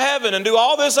courts of heaven and do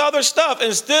all this other stuff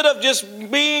instead of just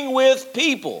being with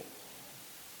people.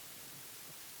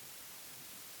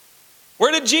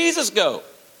 Where did Jesus go?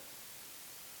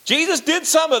 Jesus did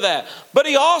some of that, but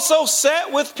he also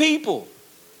sat with people.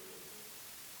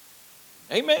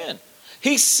 Amen.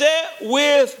 He sat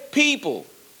with people.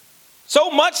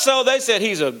 So much so they said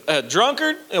he's a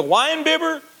drunkard, a wine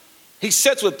bibber. He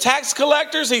sits with tax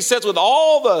collectors. He sits with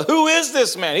who is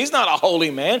this man? He's not a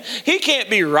holy man. He can't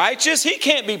be righteous. He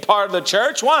can't be part of the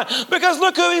church. Why? Because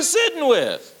look who he's sitting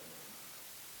with.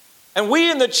 And we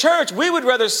in the church, we would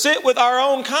rather sit with our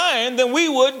own kind than we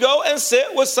would go and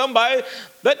sit with somebody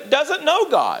that doesn't know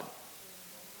God.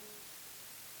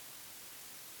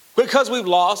 Because we've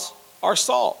lost our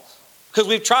salt. Because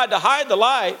we've tried to hide the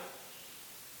light,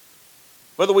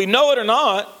 whether we know it or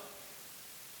not.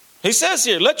 He says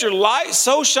here, let your light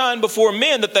so shine before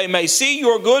men that they may see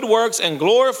your good works and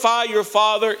glorify your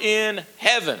Father in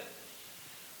heaven.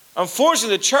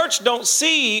 Unfortunately, the church don't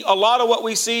see a lot of what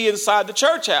we see inside the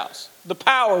church house. The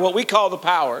power, what we call the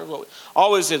power. What we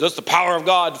always say, that's the power of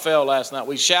God fell last night.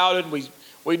 We shouted,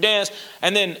 we danced.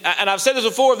 And I've said this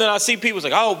before, then I see people say,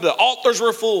 oh, the altars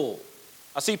were full.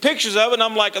 I see pictures of it and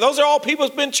I'm like, those are all people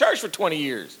that's been in church for 20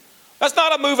 years. That's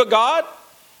not a move of God.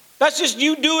 That's just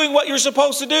you doing what you're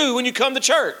supposed to do when you come to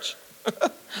church.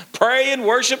 Pray and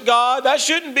worship God. That's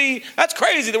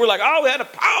crazy that we're like, oh, we had a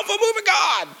powerful move of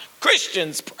God.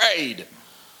 Christians prayed.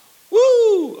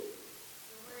 Woo!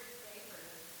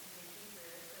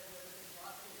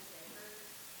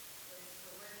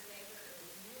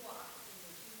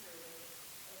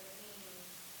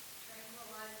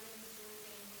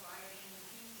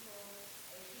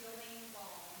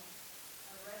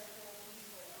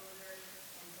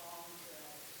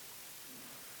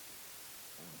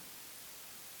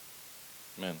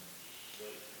 Amen.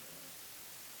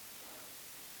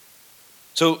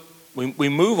 So we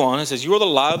move on. It says, you are the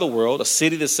light of the world, a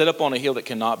city that's set up on a hill that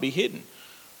cannot be hidden.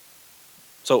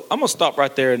 So I'm going to stop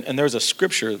right there. And there's a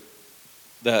scripture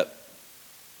that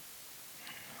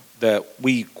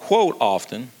we quote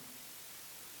often.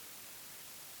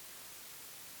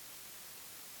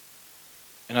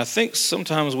 And I think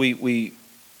sometimes we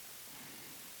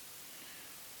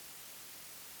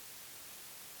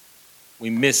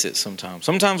miss it sometimes.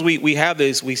 Sometimes we have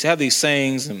these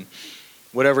sayings and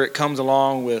whatever it comes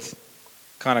along with,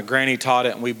 kind of granny taught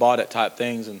it and we bought it type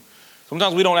things. And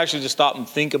sometimes we don't actually just stop and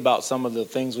think about some of the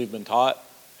things we've been taught.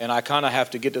 And I kind of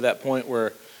have to get to that point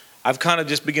where I've kind of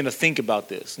just begun to think about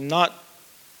this. Not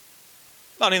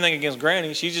anything against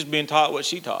Granny. She's just being taught what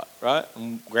she taught, right?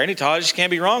 And Granny taught it. She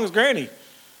can't be wrong as Granny.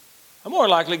 I'm more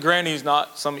likely Granny's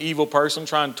not some evil person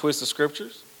trying to twist the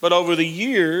scriptures. But over the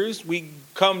years, we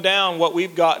come down what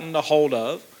we've gotten a hold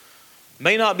of.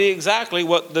 May not be exactly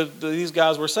what these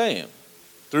guys were saying.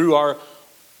 Through our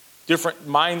different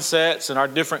mindsets and our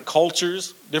different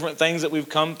cultures, different things that we've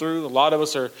come through. A lot of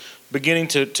us are beginning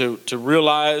to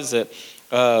realize that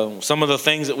some of the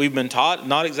things that we've been taught,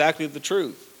 not exactly the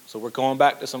truth. So we're going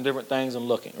back to some different things and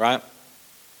looking, right?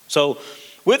 So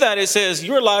with that, it says,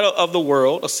 you're a light of the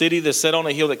world, a city that's set on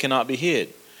a hill that cannot be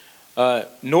hid.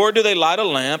 Nor do they light a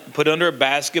lamp and put it under a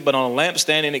basket, but on a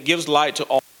lampstand, and it gives light to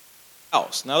all the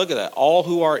house. Now look at that. All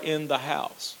who are in the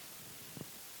house.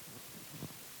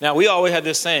 Now we always had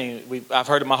this saying, I've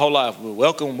heard it my whole life.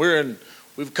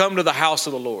 We've come to the house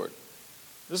of the Lord.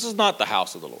 This is not the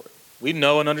house of the Lord. We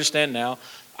know and understand now,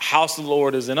 the house of the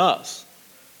Lord is in us.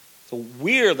 So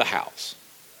we're the house.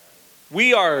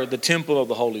 We are the temple of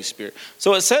the Holy Spirit.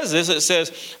 So it says this, it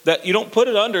says that you don't put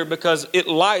it under because it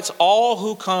lights all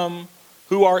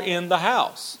who are in the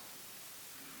house.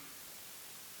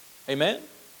 Amen?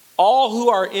 All who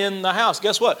are in the house.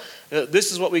 Guess what?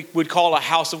 This is what we would call a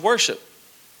house of worship.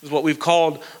 This is what we've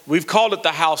called it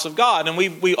the house of God. And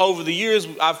we over the years,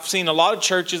 I've seen a lot of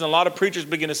churches and a lot of preachers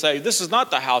begin to say, this is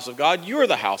not the house of God, you're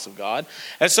the house of God.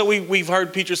 And so we've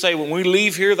heard preachers say, when we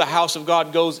leave here, the house of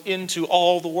God goes into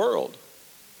all the world.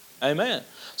 Amen.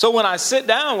 So when I sit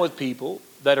down with people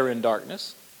that are in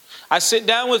darkness, I sit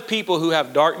down with people who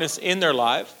have darkness in their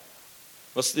life.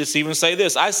 Let's even say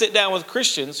this. I sit down with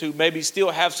Christians who maybe still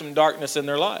have some darkness in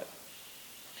their life.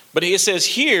 But it says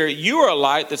here, you are a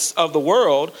light that's of the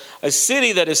world. A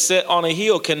city that is set on a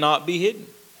hill cannot be hidden.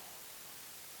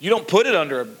 You don't put it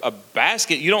under a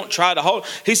basket. You don't try to hold.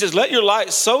 He says, let your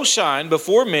light so shine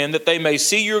before men that they may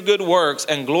see your good works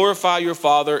and glorify your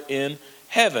Father in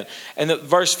heaven. And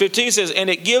verse 15 says, and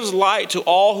it gives light to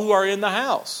all who are in the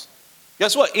house.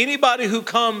 Guess what? Anybody who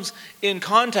comes in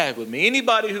contact with me,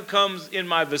 anybody who comes in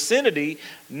my vicinity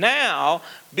now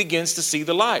begins to see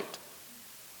the light.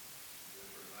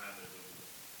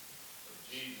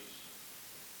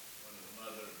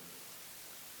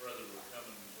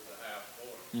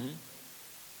 Mm-hmm.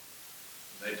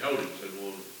 They told him, said,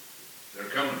 well, they're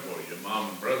coming for you. Your mom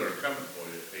and brother are coming for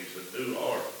you. He said, who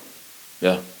are?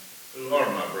 Yeah. Who are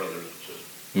my brothers and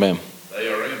sisters? Amen.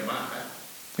 They are in my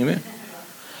house. Amen.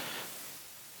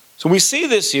 So we see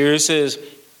this here. It says,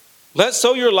 Let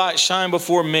so your light shine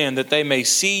before men that they may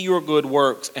see your good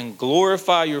works and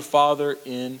glorify your Father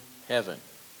in heaven.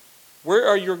 Where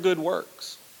are your good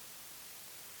works?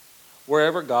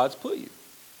 Wherever God's put you.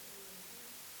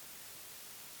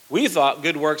 We thought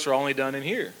good works were only done in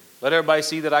here. Let everybody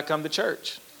see that I come to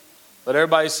church. Let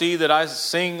everybody see that I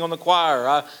sing on the choir, or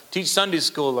I teach Sunday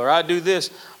school, or I do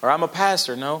this, or I'm a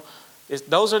pastor. No,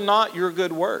 those are not your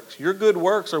good works. Your good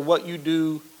works are what you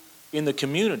do in the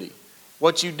community.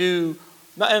 What you do,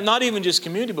 not even just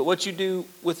community, but what you do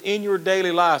within your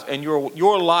daily life and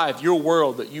your life, your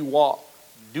world that you walk.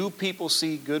 Do people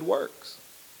see good works?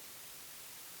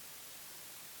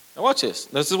 Now watch this.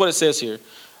 This is what it says here.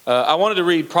 I wanted to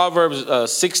read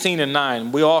Proverbs 16 and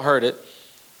 9. We all heard it.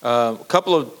 A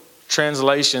couple of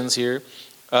translations here.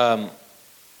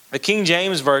 The King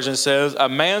James Version says, a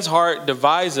man's heart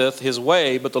deviseth his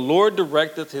way, but the Lord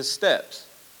directeth his steps.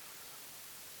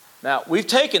 Now, we've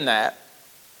taken that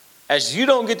as you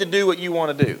don't get to do what you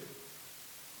want to do.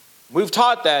 We've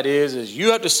taught that is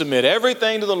you have to submit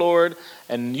everything to the Lord,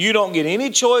 and you don't get any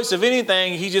choice of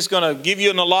anything. He's just going to give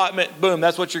you an allotment. Boom,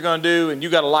 that's what you're going to do, and you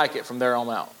got to like it from there on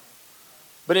out.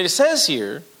 But it says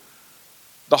here,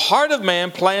 the heart of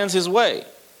man plans his way.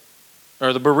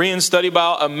 Or the Berean Study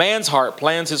Bible, a man's heart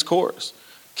plans his course.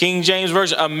 King James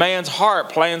Version, a man's heart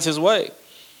plans his way.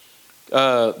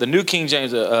 The New King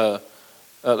James,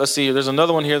 let's see, there's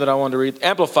another one here that I wanted to read.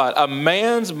 Amplified, a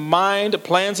man's mind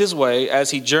plans his way as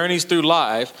he journeys through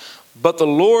life, but the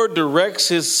Lord directs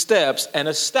his steps and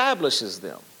establishes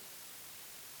them.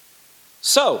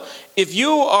 So, if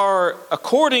you are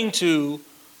according to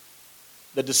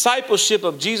the discipleship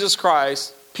of Jesus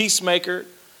Christ, peacemaker,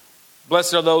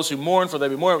 blessed are those who mourn, for they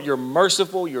be mourned. You're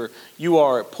merciful. You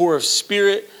are poor of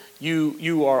spirit.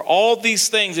 You are all these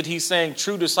things that he's saying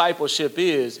true discipleship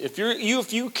is. If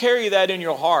you carry that in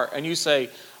your heart and you say,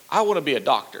 I want to be a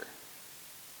doctor.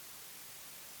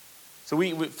 So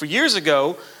we for years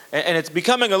ago, and it's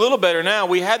becoming a little better now,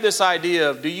 we had this idea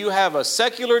of, do you have a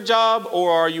secular job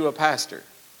or are you a pastor?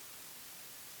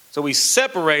 So we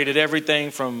separated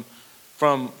everything from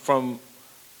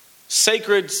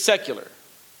sacred, secular.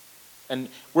 And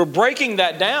we're breaking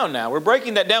that down now. We're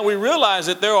breaking that down. We realize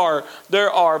that there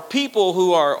are people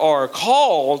who are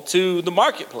called to the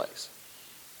marketplace.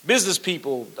 Business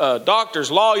people, doctors,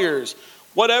 lawyers,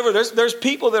 whatever. There's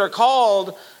people that are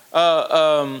called. There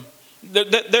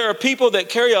are people that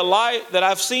carry a light that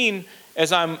I've seen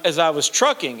as I was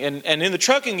trucking. And in the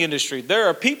trucking industry, there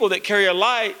are people that carry a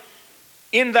light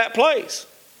in that place.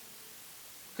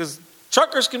 Because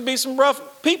truckers can be some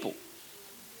rough people.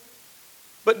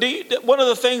 But one of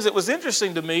the things that was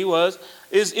interesting to me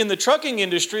is in the trucking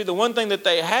industry, the one thing that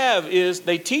they have is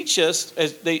they teach us,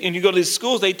 and you go to these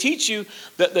schools, they teach you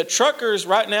that the truckers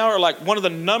right now are like one of the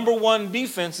number one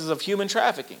defenses of human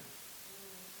trafficking.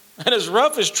 And as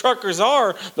rough as truckers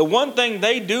are, the one thing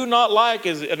they do not like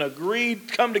is an agreed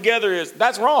come together is,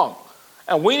 that's wrong.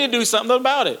 And we need to do something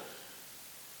about it.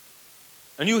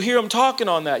 And you hear them talking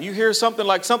on that. You hear something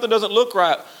like something doesn't look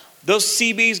right. Those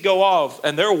CBs go off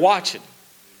and they're watching.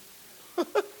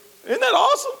 Isn't that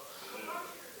awesome?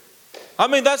 I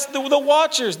mean, that's the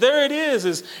watchers. There it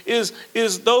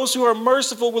is those who are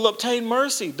merciful will obtain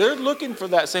mercy. They're looking for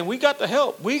that, saying, we got the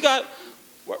help. We got,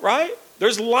 right?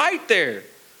 There's light there.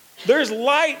 There's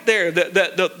light there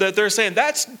that they're saying,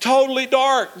 that's totally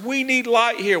dark. We need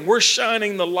light here. We're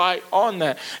shining the light on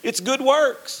that. It's good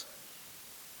works.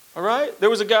 All right? There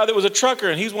was a guy that was a trucker,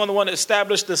 and he's one of the ones that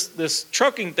established this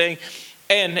trucking thing.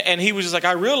 And he was just like,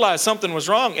 I realized something was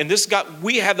wrong. And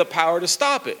we have the power to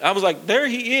stop it. I was like, there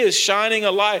he is shining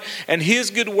a light. And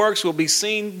his good works will be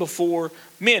seen before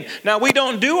men. Now, we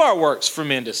don't do our works for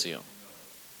men to see them.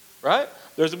 Right?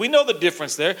 We know the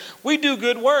difference there. We do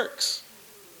good works.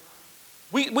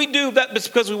 We do that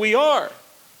because we are.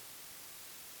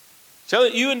 Tell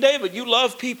you and David, you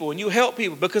love people and you help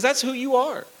people because that's who you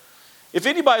are. If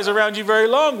anybody's around you very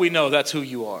long, we know that's who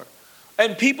you are.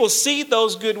 And people see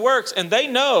those good works, and they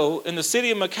know in the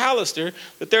city of McAlester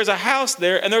that there's a house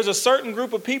there, and there's a certain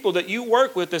group of people that you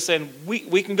work with that saying,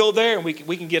 we can go there and we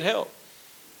can get help.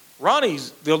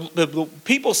 Ronnie's, the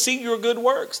people see your good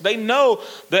works. They know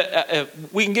that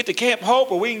we can get to Camp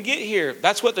Hope or we can get here.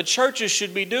 That's what the churches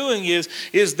should be doing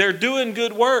is they're doing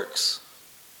good works.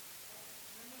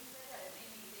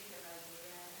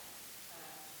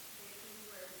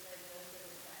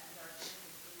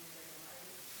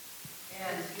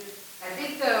 I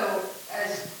think, though,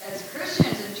 as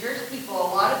Christians and church people,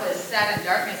 a lot of us sat in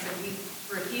darkness and we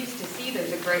refuse to see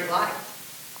there's a great light.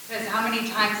 Because how many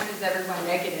times is everyone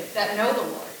negative that know the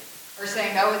Lord are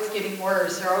saying, oh, it's getting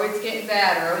worse, or oh, it's getting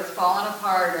bad, or oh, it's falling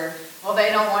apart, or Well, they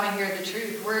don't want to hear the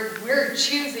truth. We're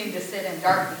choosing to sit in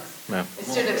darkness. Amen.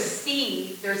 Instead of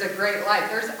see, there's a great light.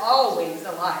 There's always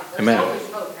a light. There's Amen.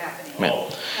 always hope happening. Amen.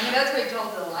 I mean, that's what he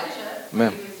told Elijah when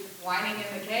Amen. he was whining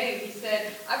in the cave. He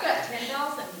said, I've got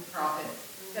 10,000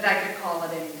 prophets that I could call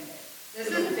at any minute. This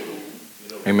isn't the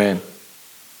end. Amen.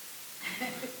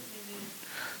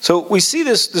 So we see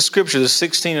the scripture, the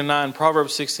 16 and 9,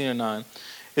 Proverbs 16 and 9.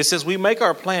 It says, we make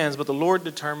our plans, but the Lord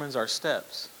determines our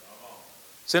steps.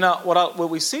 So now, what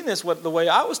we see this, the way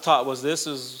I was taught was this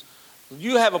is,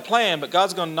 you have a plan, but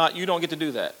God's going to not, you don't get to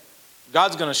do that.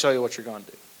 God's going to show you what you're going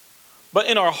to do. But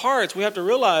in our hearts, we have to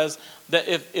realize that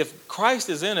if Christ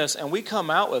is in us and we come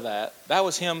out with that, that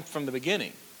was him from the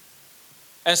beginning.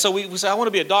 And so we say, I want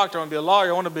to be a doctor, I want to be a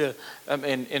lawyer, I want to be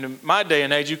in my day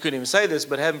and age, you couldn't even say this,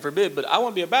 but heaven forbid, but I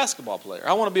want to be a basketball player.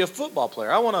 I want to be a football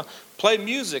player. I want to play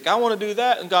music. I want to do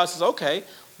that. And God says, okay,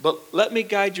 but let me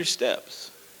guide your steps.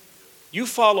 You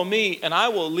follow me, and I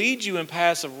will lead you in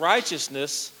paths of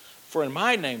righteousness for in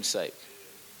my name's sake.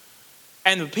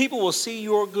 And the people will see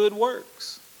your good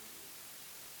works.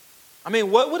 I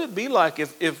mean, what would it be like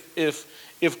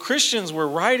if Christians were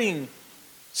writing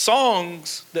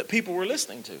songs that people were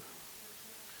listening to?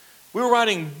 We were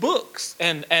writing books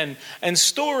and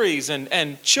stories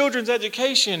and children's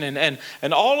education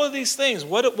and all of these things.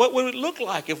 What would it look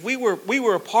like if we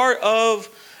were a part of,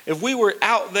 if we were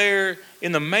out there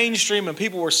in the mainstream and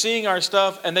people were seeing our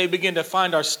stuff and they begin to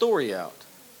find our story out?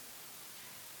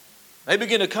 They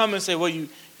begin to come and say, well,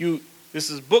 this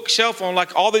is bookshelf on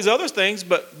like all these other things,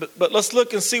 but let's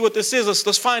look and see what this is.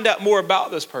 Let's find out more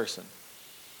about this person.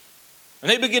 And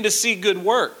they begin to see good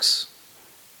works.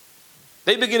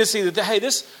 They begin to see that, hey,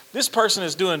 this person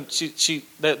is doing,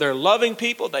 they're loving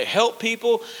people, they help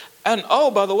people, and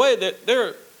oh, by the way,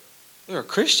 they're a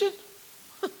Christian.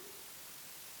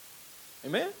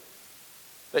 Amen.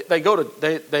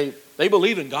 They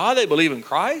believe in God, they believe in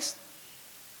Christ.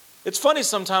 It's funny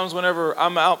sometimes whenever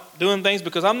I'm out doing things,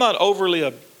 because I'm not overly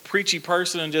a preachy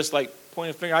person and just like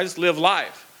pointing a finger. I just live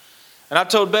life. And I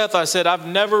told Beth, I said, I've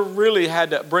never really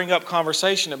had to bring up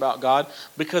conversation about God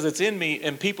because it's in me,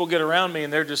 and people get around me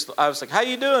and I was like, how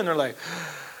you doing? They're like,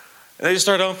 and they just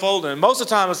start unfolding. And most of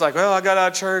the time it's like, well, I got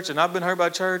out of church and I've been hurt by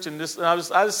church and I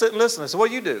just sit and listen. I said, what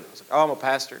do you do? I was like, oh, I'm a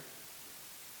pastor.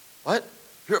 What?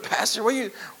 You're a pastor? What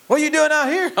are you doing out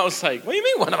here? I was like, what do you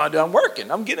mean, what am I doing? I'm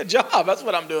working. I'm getting a job. That's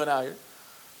what I'm doing out here.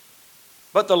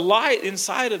 But the light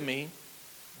inside of me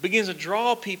begins to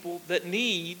draw people that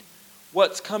need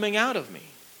what's coming out of me.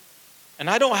 And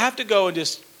I don't have to go and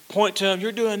just point to them,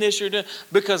 you're doing this, you're doing,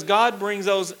 because God brings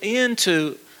those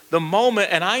into the moment,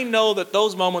 and I know that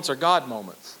those moments are God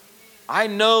moments. I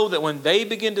know that when they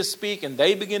begin to speak and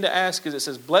they begin to ask, because it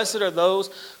says, blessed are those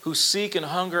who seek and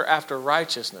hunger after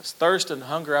righteousness, thirst and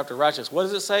hunger after righteousness. What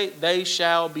does it say? They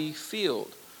shall be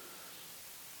filled.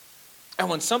 And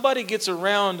when somebody gets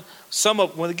around,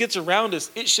 when it gets around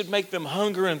us, it should make them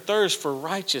hunger and thirst for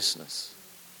righteousness.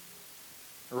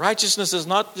 Righteousness is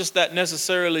not just that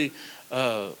necessarily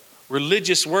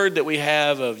religious word that we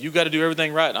have of you got to do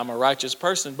everything right and I'm a righteous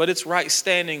person, but it's right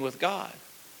standing with God.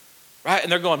 Right?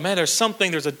 And they're going, man,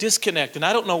 there's a disconnect and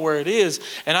I don't know where it is.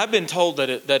 And I've been told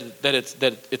that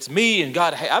it's me and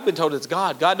God. Hey, I've been told it's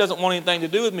God. God doesn't want anything to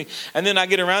do with me. And then I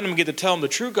get around him and get to tell him the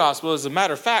true gospel. As a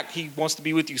matter of fact, he wants to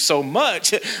be with you so much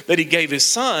that he gave his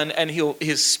son, and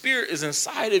his spirit is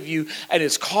inside of you and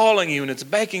it's calling you and it's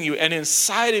begging you. And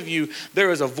inside of you,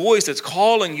 there is a voice that's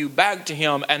calling you back to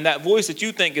him. And that voice that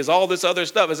you think is all this other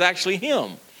stuff is actually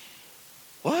him.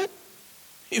 What?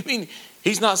 You mean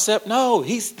he's not no,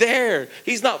 he's there.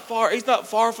 He's not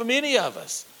far from any of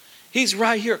us. He's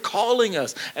right here calling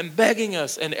us and begging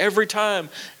us, and every time,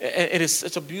 and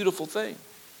it's a beautiful thing.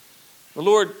 The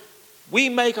Lord, we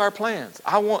make our plans.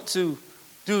 I want to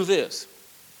do this.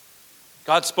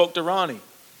 God spoke to Ronnie,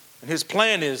 and his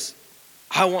plan is,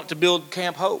 I want to build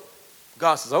Camp Hope.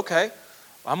 God says, okay,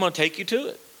 I'm going to take you to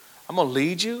it. I'm going to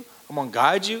lead you. I'm going to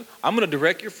guide you. I'm going to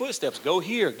direct your footsteps. Go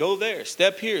here, go there,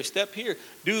 step here,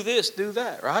 do this, do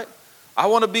that, right? I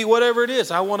want to be whatever it is.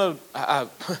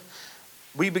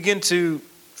 We begin to,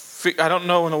 I don't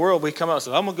know in the world, we come out and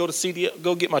say, I'm going to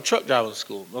go get my truck driver's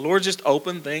school. The Lord just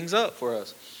opened things up for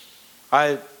us.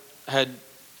 I had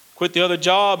quit the other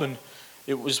job and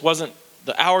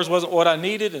the hours wasn't what I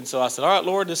needed. And so I said, all right,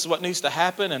 Lord, this is what needs to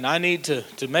happen. And I need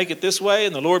to make it this way.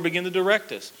 And the Lord began to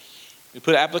direct us. We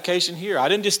put an application here. I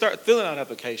didn't just start filling out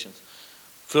applications.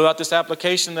 Fill out this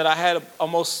application that I had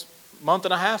almost a month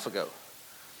and a half ago.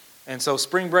 And so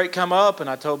spring break come up and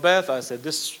I told Beth, I said,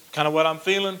 this is kind of what I'm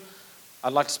feeling.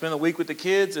 I'd like to spend the week with the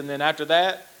kids. And then after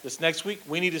that, this next week,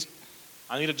 I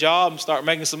need a job and start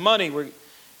making some money.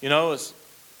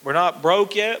 we're not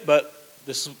broke yet, but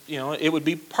this, it would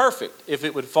be perfect if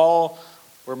it would fall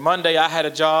where Monday I had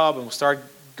a job and we started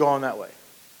going that way.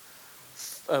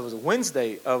 It was a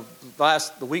Wednesday of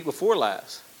the week before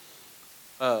last.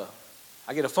 I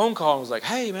get a phone call and was like,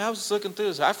 hey, man, I was just looking through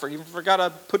this. I even forgot I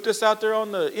put this out there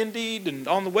on the Indeed and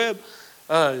on the web.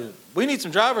 We need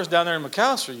some drivers down there in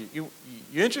McAllister. You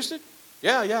interested?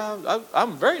 Yeah,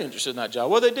 I'm very interested in that job.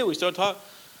 What did they do? We started talking.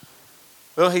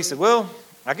 Well, he said, well,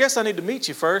 I guess I need to meet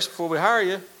you first before we hire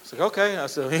you. I said, okay.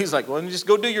 He's like, well, just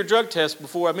go do your drug test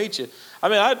before I meet you. I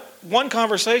mean, one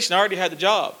conversation, I already had the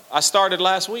job. I started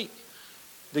last week.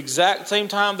 The exact same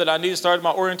time that I needed to start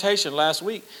my orientation last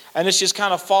week. And it's just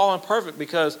kind of fallen perfect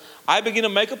because I begin to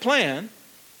make a plan,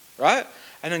 right?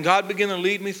 And then God began to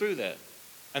lead me through that.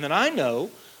 And then I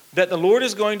know that the Lord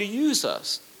is going to use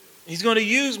us. He's going to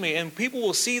use me, and people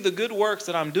will see the good works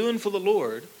that I'm doing for the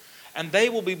Lord, and they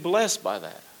will be blessed by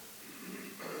that.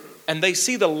 And they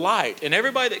see the light. And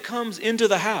everybody that comes into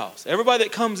the house, everybody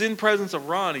that comes in presence of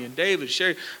Ronnie and David,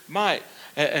 Sherry, Mike,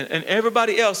 and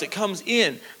everybody else that comes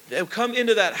in, they'll come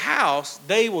into that house,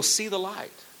 they will see the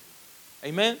light.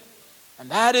 Amen? And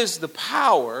that is the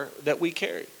power that we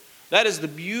carry. That is the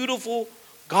beautiful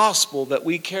gospel that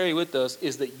we carry with us,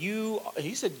 is that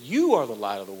he said, you are the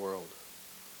light of the world.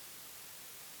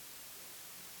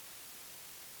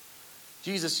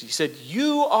 Jesus, he said,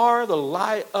 you are the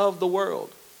light of the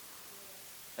world.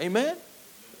 Amen?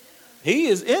 He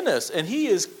is in us, and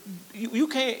he said, you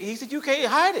can't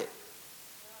hide it.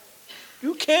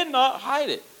 You cannot hide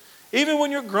it. Even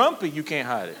when you're grumpy, you can't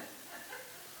hide it.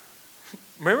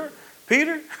 Remember?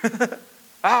 Peter?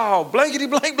 Oh, blankety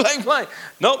blank, blank, blank.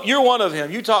 Nope, you're one of him.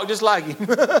 You talk just like him.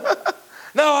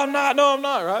 No, I'm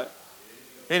not, right?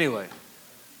 Anyway.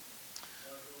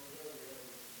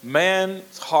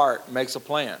 Man's heart makes a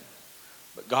plan,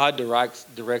 but God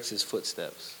directs his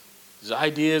footsteps. His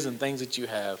ideas and things that you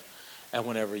have. And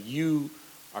whenever you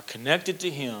are connected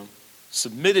to him,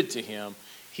 submitted to him,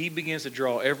 he begins to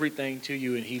draw everything to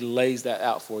you, and he lays that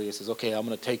out for you. He says, okay, I'm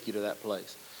going to take you to that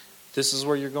place. This is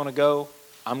where you're going to go.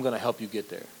 I'm going to help you get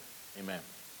there. Amen.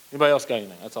 Anybody else got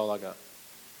anything? That's all I got.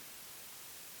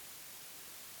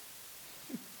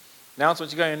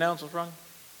 Announcements? You got any announcements, Ron? I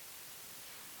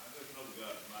just know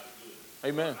God's mighty good.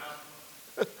 Amen.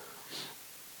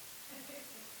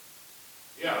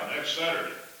 Yeah, next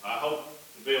Saturday. I hope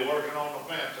to be working on the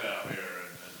fence out here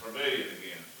and pavilion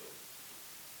again. So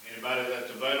anybody that's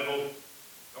available,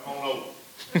 come on over.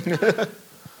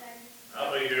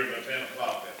 I'll be here by 10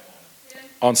 o'clock that morning.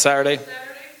 On Saturday? Yeah.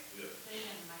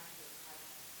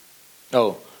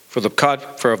 Oh, for the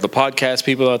podcast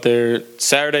people out there,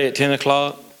 Saturday at 10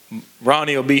 o'clock,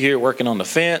 Ronnie will be here working on the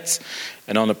fence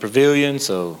and on the pavilion.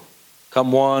 So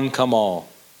come one, come all.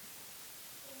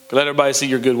 Let everybody see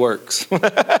your good works.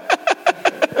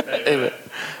 Amen.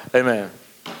 Amen.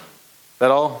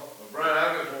 That all? Well, Brad,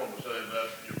 I just wanted to say about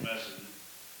your message.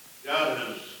 God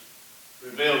has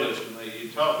revealed this to me.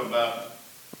 We're talking about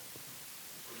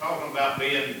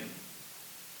being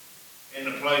in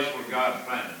the place where God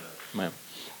planted us. Amen.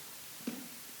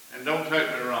 And don't take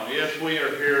me wrong. Yes, we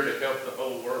are here to help the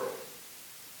whole world.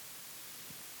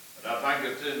 But I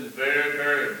think it's very,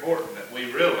 very important that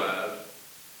we realize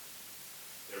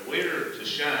that we are to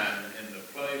shine in the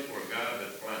place where God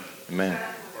has planted us. Amen.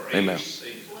 For Amen. each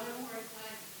season.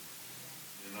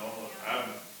 You know,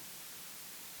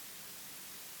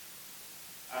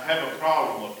 I have a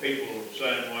problem with people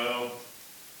saying, well,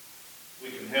 we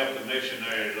can help the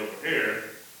missionaries over here,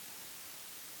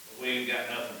 but we ain't got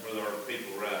nothing for our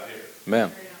people right here.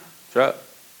 Amen. That's right.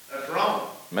 That's wrong.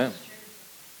 Amen.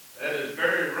 That is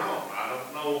very wrong. I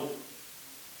don't know.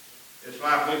 It's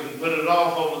like we can put it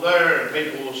off over there and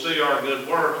people will see our good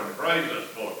work and praise us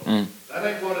for it. That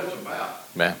ain't what it's about.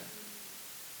 Amen.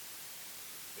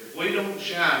 If we don't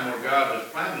shine where God has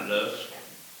planted us,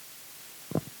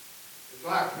 it's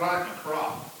like planting a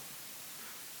crop.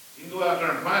 You can go out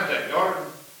there and plant that garden,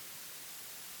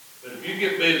 but if you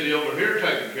get busy over here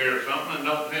taking care of something and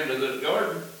don't tend to this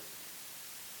garden,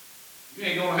 you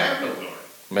ain't going to have no garden.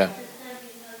 Amen.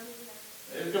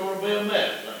 It's going to be a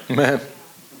mess. Amen.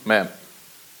 Amen.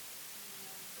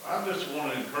 I just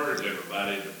want to encourage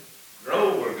everybody to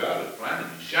grow where God has planted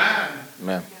you. Shine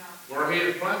Amen. where he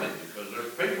has planted you, because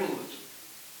there's people that's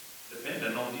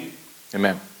dependent on you.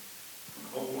 Amen. The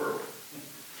whole world.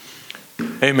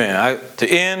 Amen. To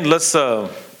end, let's,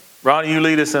 Ronnie, you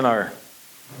lead us in our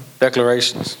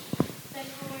declarations.